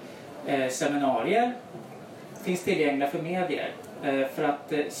för seminarier, finns tillgängliga för medier. För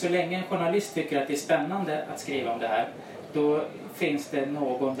att så länge en journalist tycker att det är spännande att skriva om det här, då finns det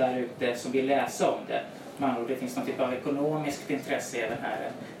någon där ute som vill läsa om det. Och det finns någon typ av ekonomiskt intresse även här,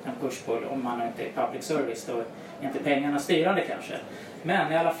 en push på om man inte är public service, då är inte pengarna styrande kanske.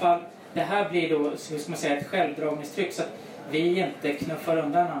 Men i alla fall, det här blir då, hur ska man säga, ett självdragningstryck, så att vi inte knuffar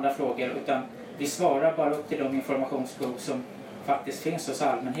undan andra frågor, utan vi svarar bara upp till de informationsbehov som faktiskt finns hos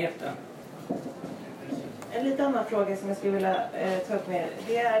allmänheten. En lite annan fråga som jag skulle vilja ta upp med,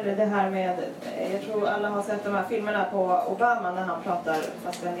 det är det här med, jag tror alla har sett de här filmerna på Obama när han pratar,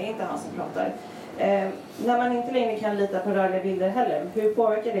 fast det är inte han som pratar. När man inte längre kan lita på rörliga bilder heller, hur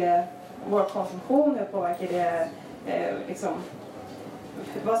påverkar det vår konsumtion? Hur påverkar det liksom,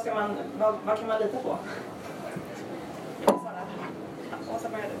 vad kan man lita på?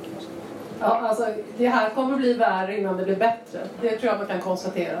 Ja, alltså, det här kommer bli värre innan det blir bättre. Det tror jag man kan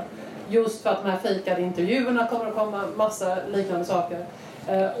konstatera. Just för att de här fejkade intervjuerna kommer att komma massa liknande saker.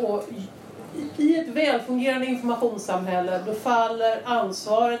 Och i ett välfungerande informationssamhälle, då faller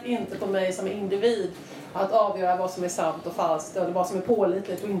ansvaret inte på mig som individ att avgöra vad som är sant och falskt, eller vad som är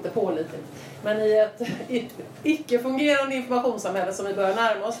pålitligt och inte pålitligt. Men i ett icke-fungerande informationssamhälle som vi börjar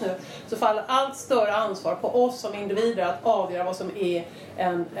närma oss nu, så faller allt större ansvar på oss som individer att avgöra vad som är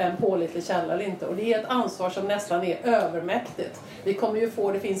en pålitlig källa eller inte. Och det är ett ansvar som nästan är övermäktigt. Vi kommer ju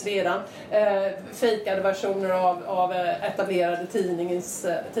få, det finns redan fejkade versioner av etablerade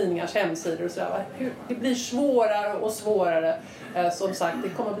tidningars hemsidor och sådär. Det blir svårare och svårare. Som sagt, det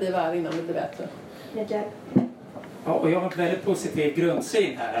kommer bli värre innan det blir bättre. Mikael? Ja, och jag har en väldigt positiv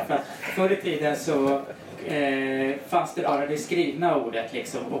grundsyn här. För att förr i tiden så fanns det bara det skrivna ordet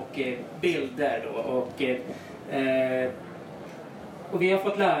liksom, och bilder då. Och vi har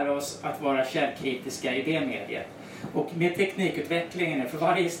fått lära oss att vara källkritiska i det mediet. Och med teknikutvecklingen, för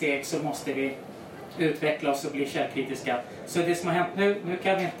varje steg så måste vi utveckla oss och bli källkritiska. Så det som har hänt nu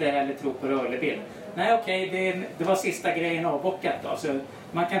kan vi inte heller tro på rörlig bild. Nej, okej, det var sista grejen avbockat då. Så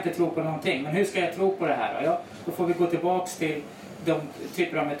man kan inte tro på någonting. Men hur ska jag tro på det här då? Ja, då får vi gå tillbaks till de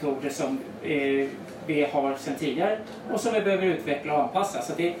typer av metoder som vi har sedan tidigare. Och som vi behöver utveckla och anpassa.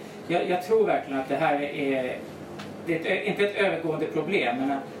 Så jag tror verkligen att det här är inte ett övergående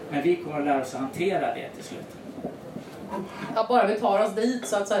problem. Men vi kommer att lära oss att hantera det till slut. bara vi tar oss dit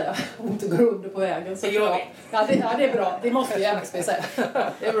så att säga och inte går under på vägen. Så det gör vi. Ja, det är bra. Det måste vi MSB säga.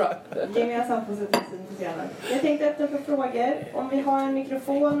 Det är bra. Gemensamt positivt intresserade. Jag tänkte öppna för frågor. Om vi har en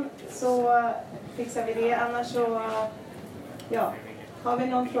mikrofon så fixar vi det. Annars så, ja. Har vi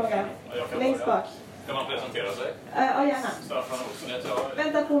någon fråga? Längst bak. Kan man presentera sig? Ja, gärna. Staffan Olsson heter jag.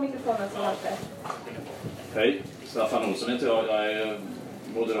 Vänta på mikrofonen så allt det. Hej, Staffan Olsson heter jag. Jag är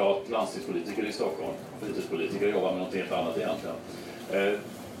moderat landstingspolitiker i Stockholm. Fritidspolitiker, jobbar med något helt annat egentligen.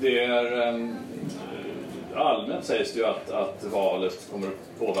 Det är allmänt sägs det ju att valet kommer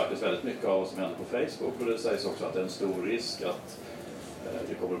att påverkas väldigt mycket av vad som händer på Facebook. Och det sägs också att det är en stor risk att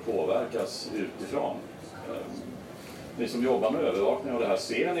det kommer att påverkas utifrån. Ni som jobbar med övervakning av det här,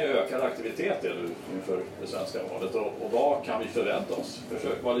 ser ni ökad aktivitet inför det svenska valet? Och vad kan vi förvänta oss?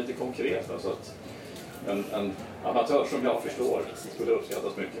 Försök vara lite konkret, så att en amatör som jag förstår skulle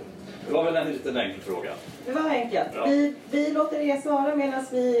uppskattas mycket. Det var väl en liten enkel fråga. Det var enkelt. Ja. Vi låter er svara medan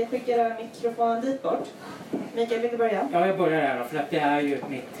vi skickar över mikrofonen dit bort. Mikael, vill du börja? Ja, jag börjar här då, för att det är ju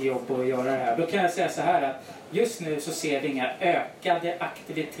mitt jobb att göra det här. Då kan jag säga så här att just nu så ser vi inga ökade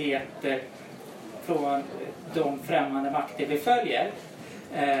aktiviteter från de främmande makter vi följer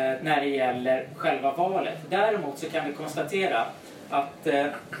när det gäller själva valet. Däremot så kan vi konstatera att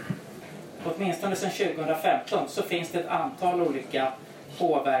åtminstone sedan 2015 så finns det ett antal olika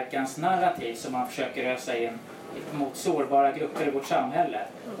påverkansnarrativ som man försöker ösa in mot sårbara grupper i vårt samhälle.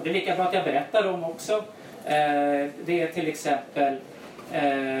 Och det är lika bra att jag berättar om också. Det är till exempel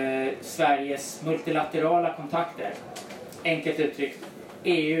Sveriges multilaterala kontakter. Enkelt uttryckt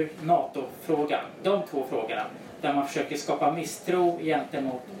EU-NATO-frågan. De två frågorna där man försöker skapa misstro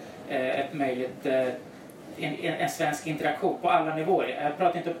gentemot ett möjligt en svensk interaktion på alla nivåer. Jag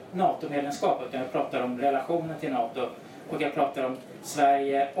pratar inte om NATO-medlemskap utan jag pratar om relationen till NATO och jag pratar om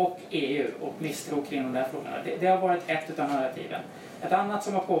Sverige och EU och misstro kring de där frågorna. Det har varit ett av narrativen. Ett annat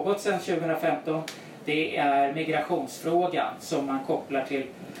som har pågått sedan 2015 det är migrationsfrågan som man kopplar till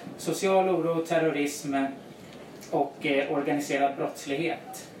social oro, terrorism och organiserad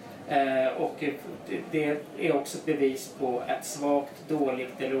brottslighet. Och det är också ett bevis på ett svagt,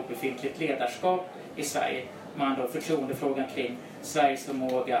 dåligt eller obefintligt ledarskap i Sverige. Man har förtroendefrågan kring Sveriges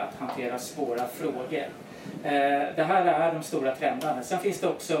förmåga att hantera svåra frågor. Det här är de stora trenderna. Sen finns det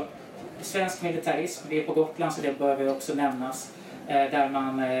också svensk militarism. Vi är på Gotland så det behöver också nämnas. Där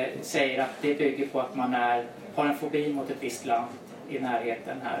man säger att det bygger på att man har en fobi mot ett visst land i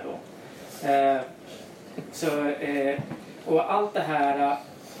närheten här då. Och allt det här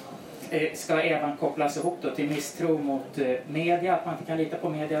ska även kopplas ihop då till misstro mot media, att man inte kan lita på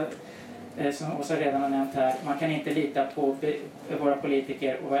media som Åsa redan har nämnt här. Man kan inte lita på våra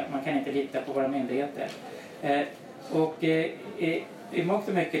politiker och man kan inte lita på våra myndigheter. I mångt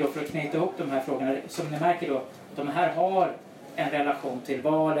och mycket då för att knyta ihop de här frågorna, som ni märker då, de här har en relation till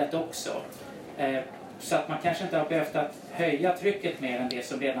valet också. Så att man kanske inte har behövt att höja trycket mer än det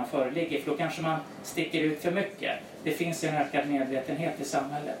som redan föreligger. För då kanske man sticker ut för mycket. Det finns en ökad medvetenhet i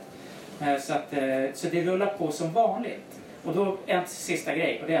samhället. Så det rullar på som vanligt. Och då en sista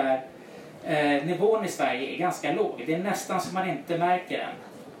grej. Och det är nivån i Sverige är ganska låg. Det är nästan som man inte märker den.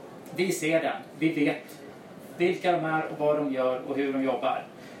 Vi ser den. Vi vet vilka de är och vad de gör och hur de jobbar.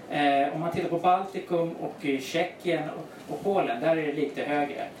 Om man tittar på Baltikum och Tjeckien och Polen, där är det lite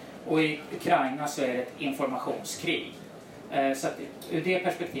högre. Och i Ukraina så är det ett informationskrig. Så att ur det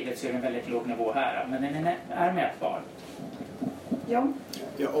perspektivet så är det en väldigt låg nivå här. Men den är mätbar. Ja.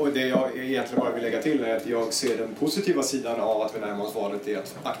 Ja, och det jag egentligen bara vill lägga till är att jag ser den positiva sidan av att vi närmar oss valet är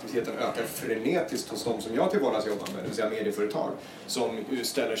att aktiviteten ökar frenetiskt hos de som jag till vardags jobbar med, det vill säga medieföretag som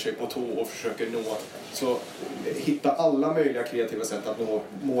ställer sig på tå och försöker hitta alla möjliga kreativa sätt att nå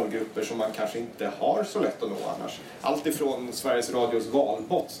målgrupper som man kanske inte har så lätt att nå annars. Allt ifrån Sveriges Radios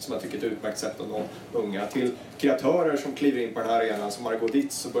valbot som jag tycker är ett utmärkt sätt att nå unga till kreatörer som kliver in på den här arenan som Margot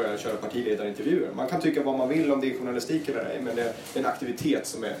Ditz och börjar köra partiledarintervjuer. Man kan tycka vad man vill om det är journalistik eller ej, men det är en aktivitet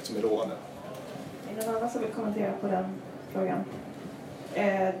som är rådande. Är det någon annan som vill kommentera på den frågan?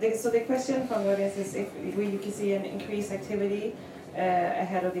 So the question from the audience is if you can see an increased activity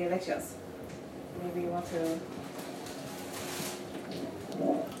ahead of the elections. Maybe you want to...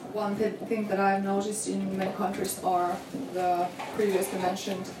 One thing that I've noticed in many countries are the previously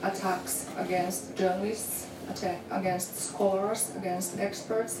mentioned attacks against journalists, against scholars, against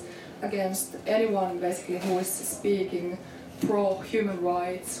experts, against anyone basically who is speaking pro-human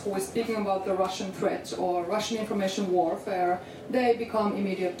rights, who is speaking about the Russian threat or Russian information warfare. They become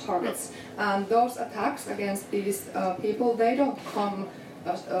immediate targets. And those attacks against these people, they don't come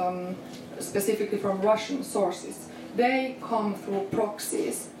specifically from Russian sources. They come through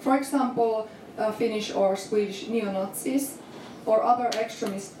proxies. For example, Finnish or Swedish neo-Nazis or other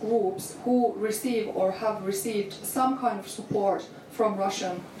extremist groups who receive or have received some kind of support from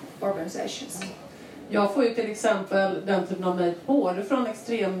Russian organizations? Jag får ju till exempel den typen av mejl både från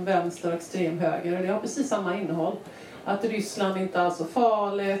extrem vänster och extrem höger, och det har precis samma innehåll. Att Ryssland inte alls är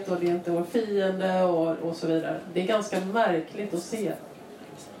farligt och det är inte vår fiende och så vidare. Det är ganska märkligt att se.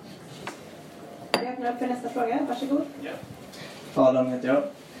 Vi öppnar upp för nästa fråga, varsågod. Adam heter jag.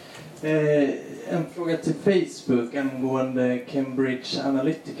 En fråga till Facebook angående Cambridge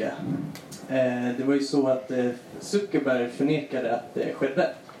Analytica. Det var ju så att Zuckerberg förnekade att det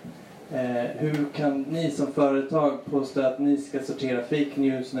skedde. Hur kan ni som företag påstå att ni ska sortera fake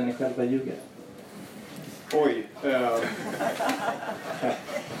news när ni själva ljuger? Oj.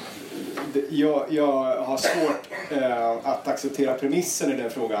 Jag har svårt att acceptera premissen i den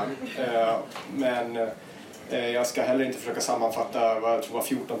frågan. Men jag ska heller inte försöka sammanfatta vad jag tror var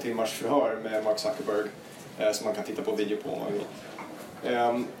 14 timmars förhör med Mark Zuckerberg som man kan titta på video på om man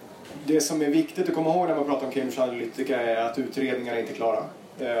vill. Det som är viktigt att komma ihåg när man pratar om Cambridge Analytica är att utredningarna är inte klara.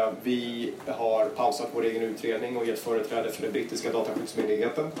 Vi har pausat vår egen utredning och gett företräde för den brittiska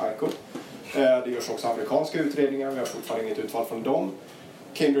dataskyddsmyndigheten, ICO. Det görs också amerikanska utredningar, vi har fortfarande inget utfall från dem.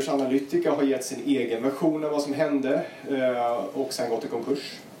 Cambridge Analytica har gett sin egen version av vad som hände och sen gått i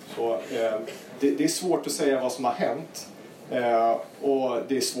konkurs. Så, det är svårt att säga vad som har hänt och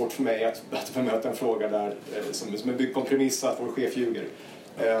det är svårt för mig att bemöta en fråga där, som är byggd på en premiss att vår chef ljuger.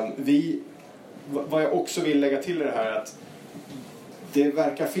 Vad jag också vill lägga till är det här att det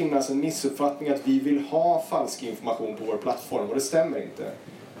verkar finnas en missuppfattning att vi vill ha falsk information på vår plattform, och det stämmer inte.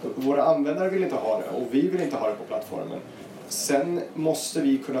 Våra användare vill inte ha det och vi vill inte ha det på plattformen. Sen måste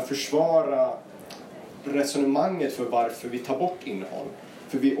vi kunna försvara resonemanget för varför vi tar bort innehåll.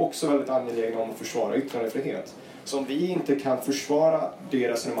 För vi är också väldigt angelägna om att försvara yttrandefrihet. Så om vi inte kan försvara det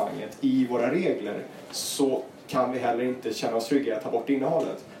resonemanget i våra regler så kan vi heller inte känna oss trygga att ta bort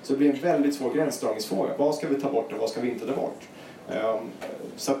innehållet. Så det blir en väldigt svår gränsdragningsfråga. Vad ska vi ta bort och vad ska vi inte ta bort?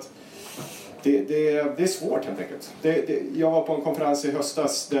 Så att det är svårt helt enkelt. Jag var på en konferens i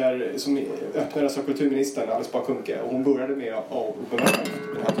höstas som öppnades av kulturministern Alice Bah Kuhnke, och hon började med att bemöta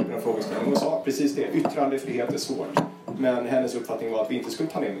den här typen av frågeställningar. Hon sa precis det, yttrandefrihet är svårt. Men hennes uppfattning var att vi inte skulle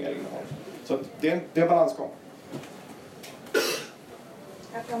ta ner mer innehåll. Så att det är en balansgång.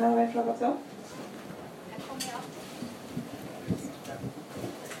 Jag kan ha en fråga också.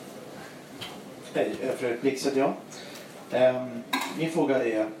 Hej, Fredrik Blix heter jag. Min fråga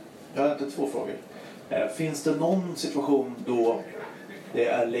är, jag har inte två frågor. Finns det någon situation då det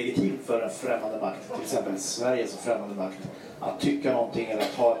är legitimt för en främmande makt, till exempel Sverige som främmande makt, att tycka någonting eller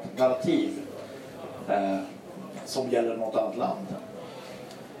att ha ett narrativ som gäller något annat land?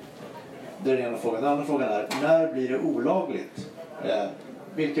 Det är den ena frågan. Den andra frågan är, när blir det olagligt?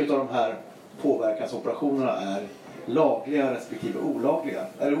 Vilka av de här påverkansoperationerna är lagliga respektive olagliga?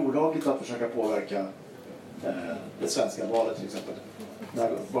 Är det olagligt att försöka påverka det svenska valet till exempel?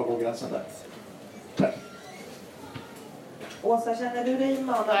 Var går gränsen där? Tack. Åsa, känner du dig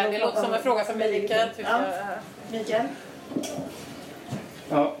manad? Nej, det låter som en fråga för Mikael. Ja. Mikael?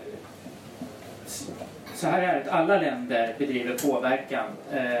 Ja. Så här är det, alla länder bedriver påverkan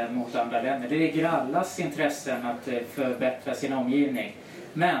mot andra länder. Det ligger i allas intressen att förbättra sin omgivning.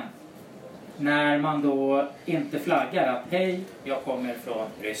 Men när man då inte flaggar att hej, jag kommer från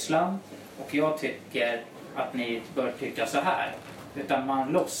Ryssland och jag tycker att ni bör tycka så här. Utan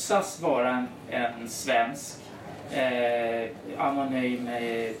man låtsas vara en svensk anonym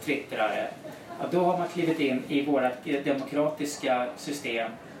twittrare. Ja, då har man klivit in i våra demokratiska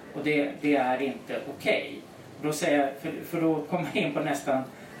system och det är inte okej. Då säger jag, för då kommer jag in på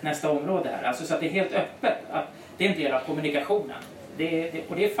nästa område här. Alltså så att det är helt öppet. Att det är en del av kommunikationen.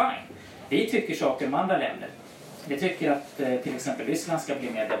 Och det är fine. Vi tycker saker om andra länder. Vi tycker att till exempel Ryssland ska bli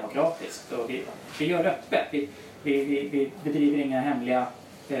mer demokratiskt. Och vi gör öppet. Vi bedriver inga hemliga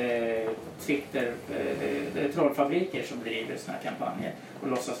Twitter trollfabriker som driver såna här kampanjer och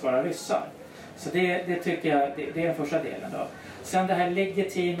låtsas vara ryssar. Så det tycker jag, det är den första delen då. Sen det här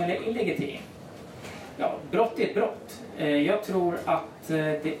legitim eller illegitim. Ja, brott är ett brott. Jag tror att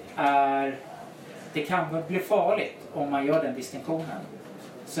det kan bli farligt om man gör den distinktionen.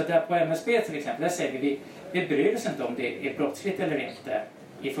 Så där på MSB till exempel, där säger vi bryr oss inte om det är brottsligt eller inte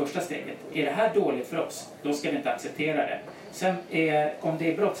i första steget. Är det här dåligt för oss, då ska vi inte acceptera det. Sen om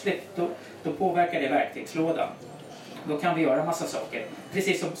det är brottsligt, då påverkar det verktygslådan. Då kan vi göra en massa saker.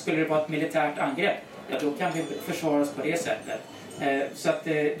 Precis som skulle det vara ett militärt angrepp, ja, då kan vi försvara oss på det sättet. Så att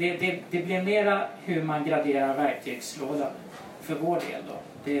det blir mera hur man graderar verktygslådan för vår del då.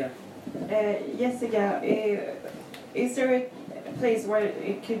 Jessica, is there place where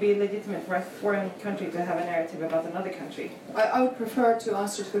it could be legitimate for a foreign country to have a narrative about another country? I would prefer to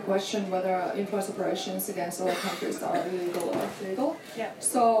answer to the question whether influence operations against other countries are illegal or legal. Yeah.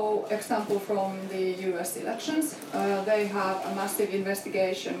 So, example from the US elections, they have a massive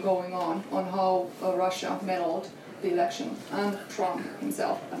investigation going on how Russia meddled the election and Trump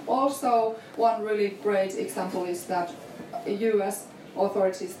himself. And also, one really great example is that US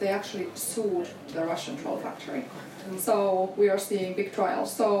authorities, they actually sued the Russian troll factory. So we are seeing big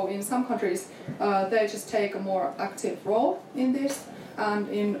trials. So in some countries, they just take a more active role in this, and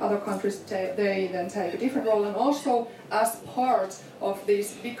in other countries, they then take a different role. And also, as part of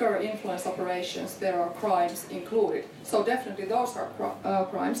these bigger influence operations, there are crimes included. So definitely those are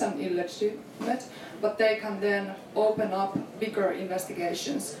crimes and illegitimate, but they can then open up bigger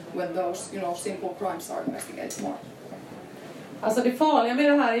investigations when those, simple crimes are investigated more. Alltså det farliga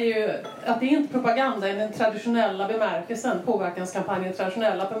med det här är ju att det är inte propaganda i den traditionella bemärkelsen, påverkanskampanjen i den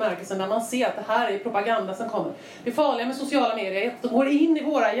traditionella bemärkelsen, när man ser att det här är propaganda som kommer. Det farliga med sociala medier är att de går in i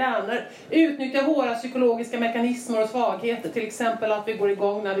våra hjärnor, utnyttjar våra psykologiska mekanismer och svagheter, till exempel att vi går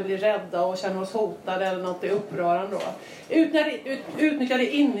igång när vi blir rädda och känner oss hotade eller något är upprörande då. Utnyttjar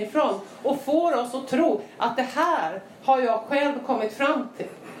det inifrån och får oss att tro att det här har jag själv kommit fram till.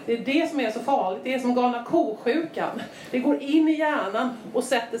 Det är det som är så farligt. Det är som galna kosjukan. Det går in i hjärnan och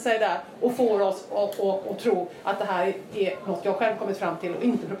sätter sig där och får oss att tro att det här är något jag själv kommit fram till och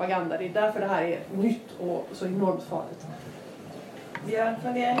inte propaganda. Det är därför det här är nytt och så enormt farligt. Björn,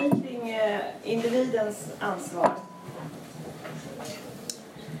 funderar ni kring individens ansvar?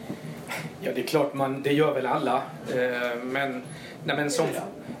 Ja, det är klart det gör väl alla.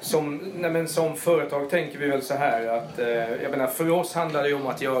 Men som företag tänker vi väl så här att jag menar, för oss handlar det om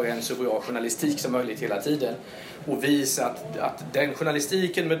att göra en så bra journalistik som möjligt hela tiden och visa att den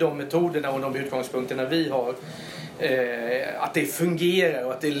journalistiken med de metoderna och de utgångspunkterna vi har att det fungerar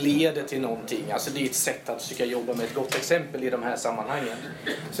och att det leder till någonting. Alltså det är ett sätt att försöka jobba med ett gott exempel i de här sammanhangen.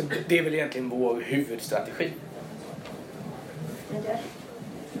 Så det är väl egentligen vår huvudstrategi.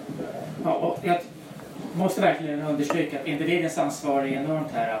 Ja, och jag måste verkligen understryka att individens ansvar är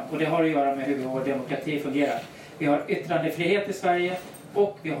enormt här. Och det har att göra med hur vår demokrati fungerar. Vi har yttrandefrihet i Sverige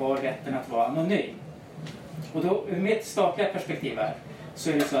och vi har rätten att vara anonym. Och då, ur mitt statliga perspektiv här, så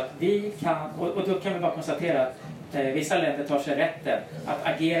är det så att vi kan, och då kan vi bara konstatera att vissa länder tar sig rätten att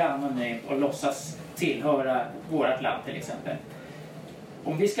agera anonymt och låtsas tillhöra vårt land till exempel.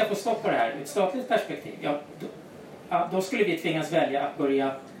 Om vi ska få stopp på det här ur ett statligt perspektiv, då skulle vi tvingas välja att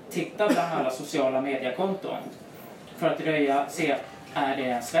börja titta bland alla sociala mediekonton för att se, är det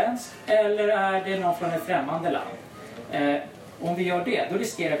en svensk eller är det någon från ett främmande land? Om vi gör det, då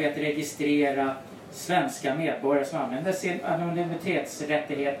riskerar vi att registrera svenska medborgare som använder sin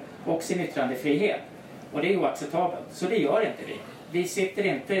anonymitetsrättighet och sin yttrandefrihet. Och det är oacceptabelt, så det gör inte vi. Vi sitter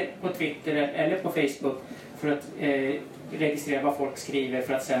inte på Twitter eller på Facebook för att registrera vad folk skriver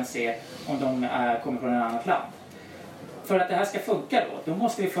för att sen se om de kommer från ett annat land. För att det här ska funka då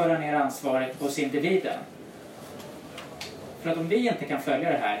måste vi föra ner ansvaret hos individen. För att om vi inte kan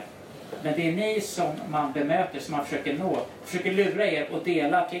följa det här, men det är ni som man bemöter, som man försöker lura er och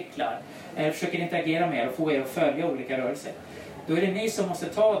dela artiklar, försöker interagera med er och få er att följa olika rörelser. Då är det ni som måste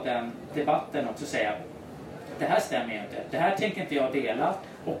ta den debatten och säga, det här stämmer ju inte, det här tänker inte jag dela,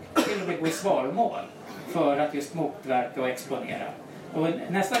 och till och med gå i svaromål för att just motverka och exponera.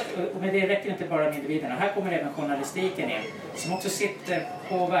 Men det räcker inte bara med individerna. Här kommer även journalistiken in, som också sitter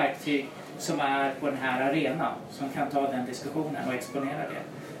på verktyg som är på den här arenan, som kan ta den diskussionen och exponera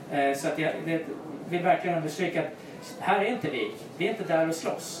det. Så att jag vill verkligen understryka att här är inte vi är inte där och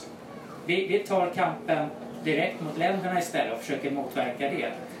slåss. Vi tar kampen direkt mot länderna istället och försöker motverka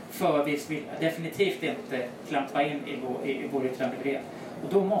det. För vi vill definitivt inte klampa in i vår yttrandefrihet.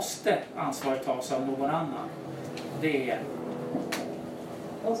 Och då måste ansvaret tas av någon annan. Det är...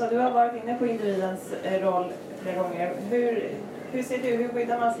 Åsa, du har varit inne på individens roll flera gånger. Hur ser du, hur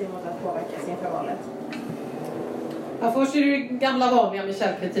skyddar man sig mot att påverkas inför valet? Ja, först är det ju gamla vanliga med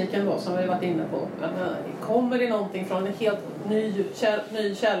källkritiken då, som vi varit inne på. Kommer det någonting från en helt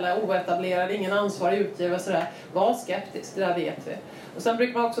ny källa, oetablerad, ingen ansvarig utgivare sådär, var skeptisk, det där vet vi. Och sen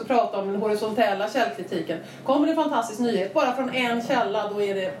brukar man också prata om den horisontella källkritiken. Kommer det en fantastisk nyhet bara från en källa, då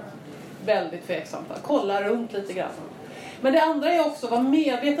är det väldigt tveksamt. Kolla runt lite grann. Men det andra är också att vara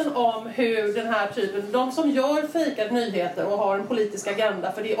medveten om hur den här typen, de som gör fejkade nyheter och har en politisk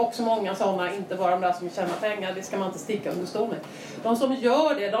agenda, för det är också många sådana, inte bara de där som tjänar pengar, det ska man inte sticka under stol med. De som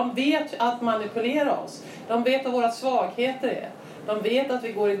gör det, de vet att manipulera oss. De vet vad våra svagheter är. De vet att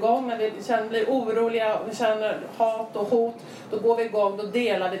vi går igång när vi blir oroliga och vi känner hat och hot. Då går vi igång, då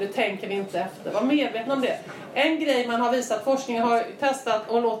delar vi, då tänker vi inte efter. Var medvetna om det. En grej man har visat, forskningen har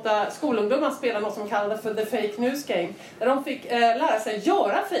testat att låta skolungdomar spela något som kallas för the fake news game. Där de fick lära sig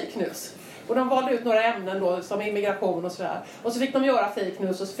göra fake news. Och de valde ut några ämnen då, som immigration och sådär. Och så fick de göra fake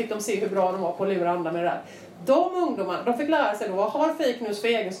news och så fick de se hur bra de var på att lura andra med det där. De ungdomarna, de fick lära sig då, vad har fake news för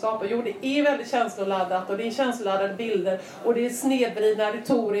egenskaper? Jo, det är väldigt känsloladdat och det är känsloladdade bilder och det är snedvridna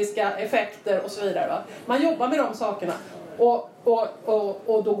retoriska effekter och så vidare. Va? Man jobbar med de sakerna och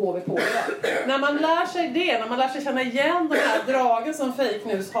då går vi på det. När man lär sig det, när man lär sig känna igen de här dragen som fake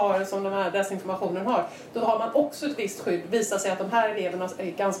news har, som de här desinformationen har, då har man också ett visst skydd. Visar sig att de här eleverna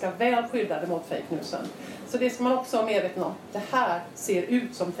är ganska väl skyddade mot fake newsen. Så det ska man också vara medveten om. Det här ser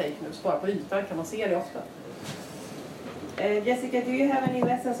ut som fake news, bara på ytan kan man se det ofta. Jessica, do you have any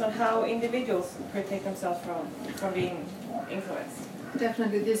lessons on how individuals protect themselves from being influenced?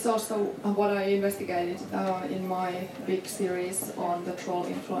 Definitely. This is also what I investigated in my big series on the troll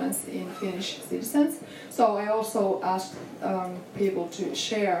influence in Finnish citizens. So I also asked people to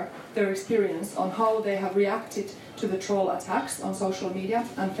share their experience on how they have reacted to the troll attacks on social media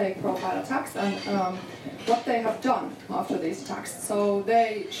and fake profile attacks, and what they have done after these attacks. So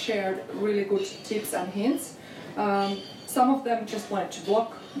they shared really good tips and hints. Some of them just wanted to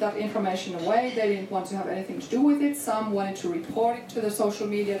block that information away. They didn't want to have anything to do with it. Some wanted to report it to the social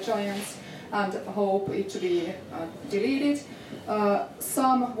media giants and hope it to be deleted.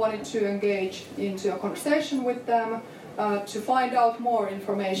 Some wanted to engage into a conversation with them to find out more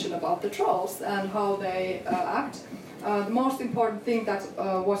information about the trolls and how they act. The most important thing that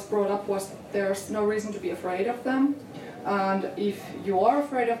was brought up was there's no reason to be afraid of them. And if you are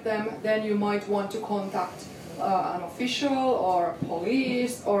afraid of them, then you might want to contact an official or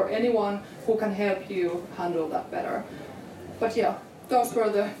police or anyone who can help you handle that better. But yeah, those were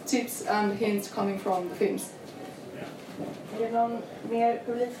the tips and hints coming from the Finns. Är det någon mer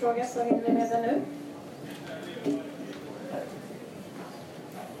publikfråga så hinner vi med den nu?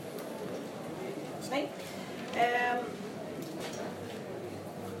 Nej.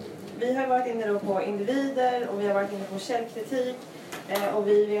 Vi har varit inne då på individer och vi har varit inne på källkritik. Och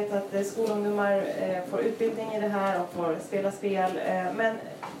vi vet att skolungdomar får utbildning i det här och får spela spel. Men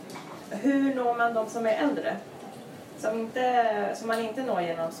hur når man de som är äldre? Som man inte når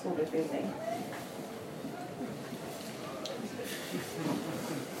genom skolutbildning?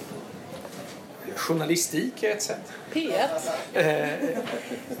 Journalistik är ett sätt. P1.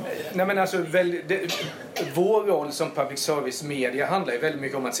 Nej men alltså, vår roll som public service media handlar ju väldigt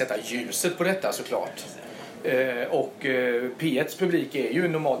mycket om att sätta ljuset på detta såklart. Och P1s publik är ju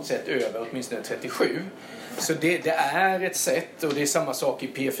normalt sett över åtminstone 37. Så det är ett sätt, och det är samma sak i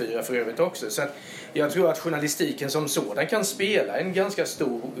P4 för övrigt också. Så att jag tror att journalistiken som sådan kan spela en ganska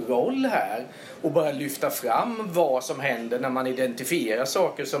stor roll här och bara lyfta fram vad som händer när man identifierar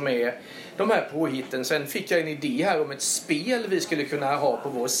saker som är de här påhitten. Sen fick jag en idé här om ett spel vi skulle kunna ha på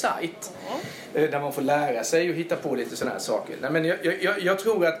vår sajt där man får lära sig och hitta på lite sådana här saker. Nej, men jag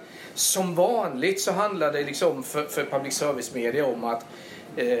tror att som vanligt så handlar det liksom för public service media om att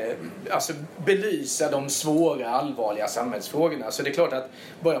alltså belysa de svåra, allvarliga samhällsfrågorna. Så det är klart att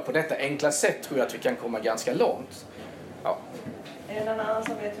bara på detta enkla sätt tror jag att vi kan komma ganska långt. Ja. Är det någon annan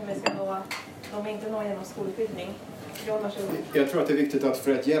som vet hur vi ska nå de inte når genom skolutbildning? Jag tror att det är viktigt att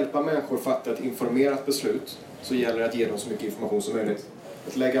för att hjälpa människor fatta ett informerat beslut så gäller det att ge dem så mycket information som möjligt.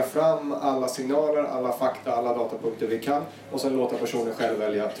 Att lägga fram alla signaler, alla fakta, alla datapunkter vi kan och sen låta personen själv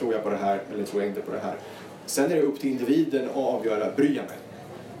välja, tror jag på det här eller tror jag inte på det här. Sen är det upp till individen att avgöra, bryr jag mig.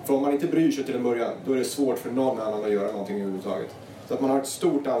 För om man inte bryr sig till en början, då är det svårt för någon annan att göra någonting överhuvudtaget. Så att man har ett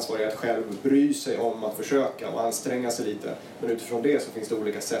stort ansvar i att själv bry sig om att försöka och anstränga sig lite. Men utifrån det så finns det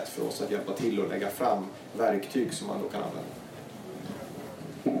olika sätt för oss att hjälpa till och lägga fram verktyg som man då kan använda.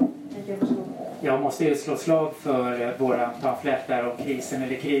 Jag måste ju slå slag för våra pamfletter om krisen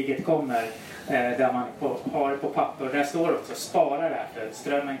eller kriget kommer. Där man har på papper. Och där står också spara det här, för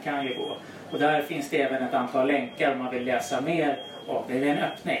strömmen kan ju gå. Och där finns det även ett antal länkar om man vill läsa mer. Och det är en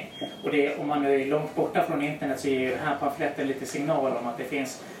öppning. Och om man är långt borta från internet så ger ju den här pamfletten lite signal om att det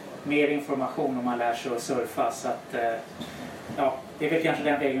finns mer information om man lär sig att surfa. Så att, ja, det är väl kanske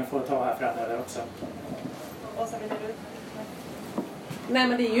den vägen får ta här framöver också. Nej,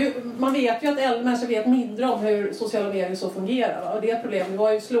 men det är ju, man vet ju att äldre människor vet mindre om hur sociala medier så fungerar. Va? Och det är ett problem. Det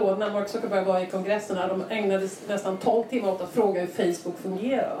var ju slående när Mark Zuckerberg var i kongresserna. De ägnade nästan 12 timmar åt att fråga hur Facebook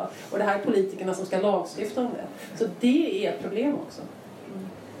fungerar. Va? Och det här är politikerna som ska lagstifta om det. Så det är ett problem också.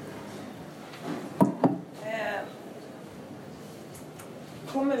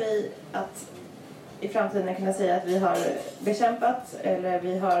 Kommer vi att i framtiden kunna säga att vi har bekämpat eller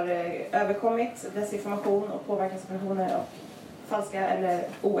vi har överkommit desinformation och påverkansoperationer och falska eller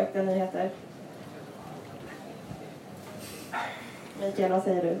oäkta nyheter? Mikael, vad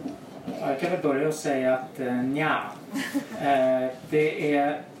säger du? Jag kan väl börja och säga att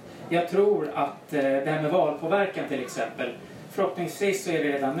jag tror att det här med valpåverkan till exempel, förhoppningsvis så är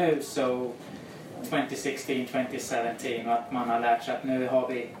det redan nu så 2016, 2017 och att man har lärt sig att nu har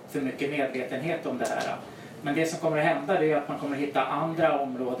vi för mycket medvetenhet om det här. Men det som kommer att hända är att man kommer att hitta andra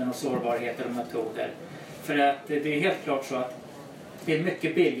områden och sårbarheter och metoder. För att det är helt klart så att det är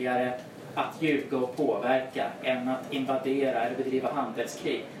mycket billigare att ljuga och påverka än att invadera eller bedriva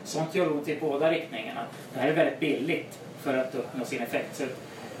handelskrig. Sånt gör ont i båda riktningarna. Det här är väldigt billigt för att uppnå sin effekt. Så,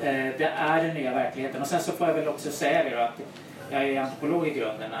 det är den nya verkligheten. Och sen så får jag väl också säga det då, att jag är antropolog i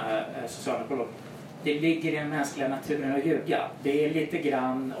grunden, socialantropolog. Det ligger i den mänskliga naturen att ljuga. Det är lite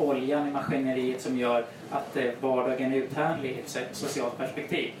grann oljan i maskineriet som gör att vardagen är uthärdlig i ett socialt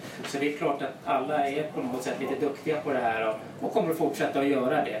perspektiv. Så det är klart att alla är på något sätt lite duktiga på det här och kommer att fortsätta att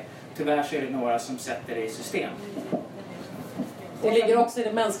göra det. Tyvärr så är det några som sätter det i system. Det ligger också i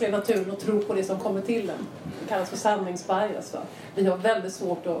den mänskliga naturen att tro på det som kommer till den. Det kallas för sanningsbias. Vi har väldigt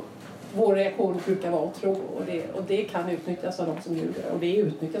svårt att... Vår reaktion brukar vara att tro. Och det kan utnyttjas av de som ljuger. Och det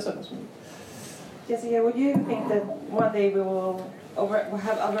utnyttjas av de som ljuger. Jessica, would you think that one day we will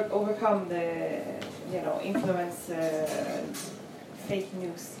have overcome the, influence fake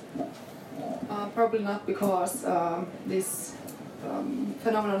news? Probably not, because this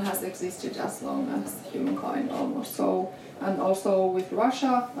phenomenon has existed as long as humankind almost. So, and also with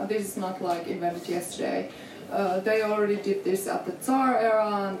Russia, this is not like invented yesterday. They already did this at the Tsar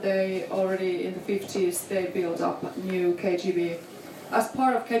era, and they already in the 50s they built up new KGB. As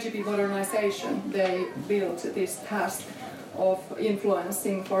part of KGB modernization, they built this task of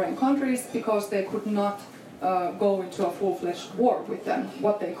influencing foreign countries because they could not go into a full-fledged war with them.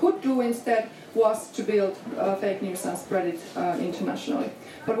 What they could do instead was to build fake news and spread it internationally.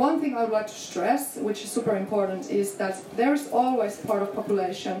 But one thing I would like to stress, which is super important, is that there is always part of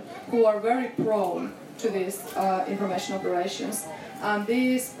population who are very prone to these information operations. And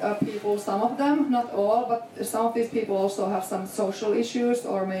these people, some of them, not all, but some of these people also have some social issues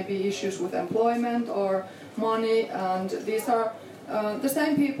or maybe issues with employment or money, and these are the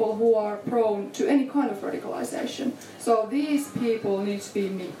same people who are prone to any kind of radicalization. So these people need to be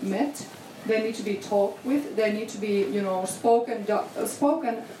met, they need to be talked with, they need to be, spoken,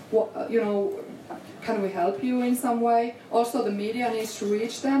 can we help you in some way? Also the media needs to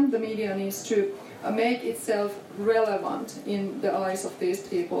reach them, the media needs to make itself relevant in the eyes of these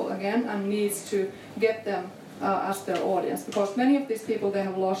people again, and needs to get them as their audience, because many of these people, they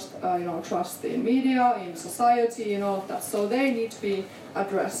have lost trust in media, in society, and all of that. So they need to be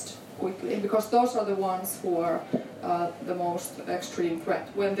addressed quickly, because those are the ones who are the most extreme threat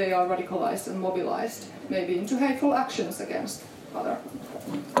when they are radicalized and mobilized, maybe into hateful actions against other.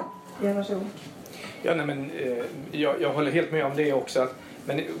 Jag håller helt med om det också.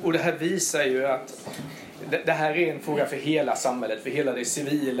 Och det här visar ju att det här är en fråga för hela samhället, för hela det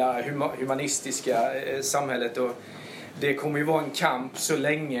civila, humanistiska samhället. Och det kommer ju vara en kamp så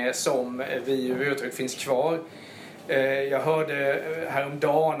länge som vi överhuvudtaget finns kvar. Jag hörde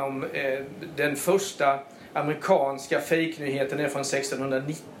häromdagen om den första amerikanska fake-nyheten är från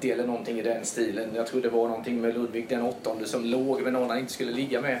 1690 eller någonting i den stilen. Jag tror det var någonting med Ludvig den 8:e som låg med någon han inte skulle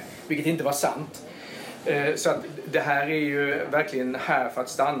ligga med, vilket inte var sant. Så att det här är ju verkligen här för att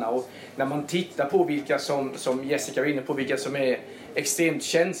stanna. Och när man tittar på vilka som Jessica var inne på, vilka som är extremt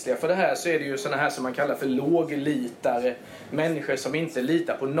känsliga för det här, så är det ju sådana här som man kallar för låglitare. Människor som inte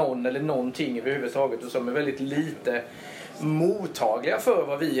litar på någon eller någonting överhuvudtaget och som är väldigt lite mottagliga för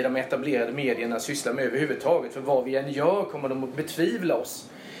vad vi i de etablerade medierna sysslar med överhuvudtaget. För vad vi än gör kommer de att betvivla oss.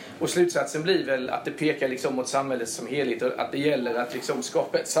 Och slutsatsen blir väl att det pekar liksom mot samhället som helhet, och att det gäller att liksom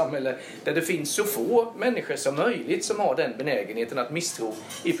skapa ett samhälle där det finns så få människor som möjligt som har den benägenheten att misstro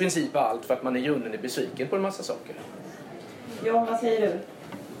i princip allt, för att man i grunden är besviken på en massa saker. Ja, vad säger du?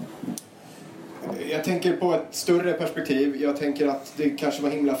 Jag tänker på ett större perspektiv. Jag tänker att det kanske var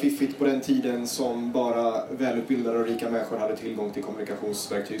himla fiffigt på den tiden som bara välutbildade och rika människor hade tillgång till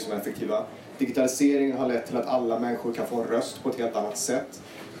kommunikationsverktyg som är effektiva. Digitaliseringen har lett till att alla människor kan få en röst på ett helt annat sätt.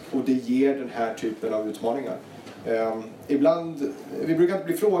 Och det ger den här typen av utmaningar. Ibland, vi brukar inte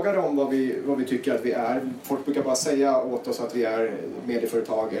bli frågade om vad vi tycker att vi är. Folk brukar bara säga åt oss att vi är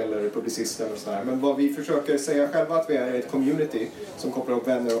medieföretag eller publicister eller sådär. Men vad vi försöker säga själva att vi är ett community som kopplar upp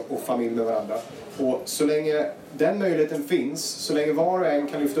vänner och familj med varandra. Och så länge den möjligheten finns, så länge var och en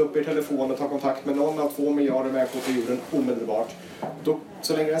kan lyfta upp er telefon och ta kontakt med någon av 2 miljarder människor på jorden omedelbart.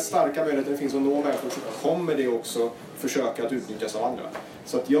 Så länge den starka möjligheten finns att nå människor så kommer det också försöka att utnyttjas av andra.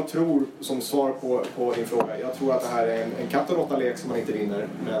 Så att jag tror, som svar på din fråga, jag tror att det här är en katt och råtta-lek som man inte vinner,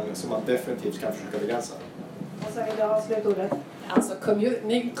 men som man definitivt kan försöka begränsa. Och så vill jag ha slutordet. Alltså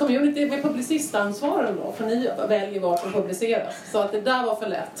community med publicistansvaren då, för ni väljer vad som publiceras. Så att det där var för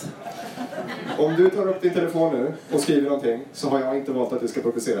lätt. Om du tar upp din telefon nu och skriver någonting så har jag inte valt att det ska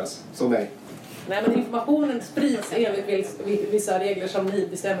publiceras. Så nej. Nej, men informationen sprids enligt vissa regler som ni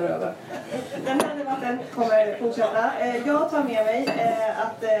bestämmer över. Den här debatten kommer fortsätta. Jag tar med mig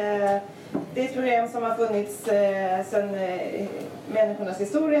att det är ett problem som har funnits sedan människornas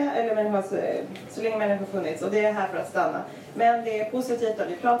historia, eller så länge människor har funnits, och det är här för att stanna. Men det är positivt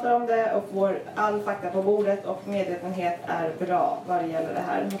att vi pratar om det och får all fakta på bordet, och medvetenhet är bra vad det gäller det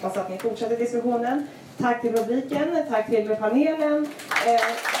här. Hoppas att ni fortsätter diskussionen. Tack till publiken, tack till panelen.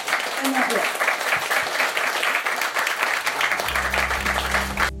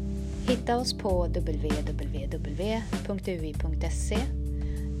 Hitta oss på www.ui.se.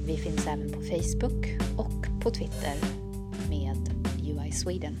 Vi finns även på Facebook och på Twitter med UI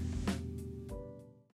Sweden.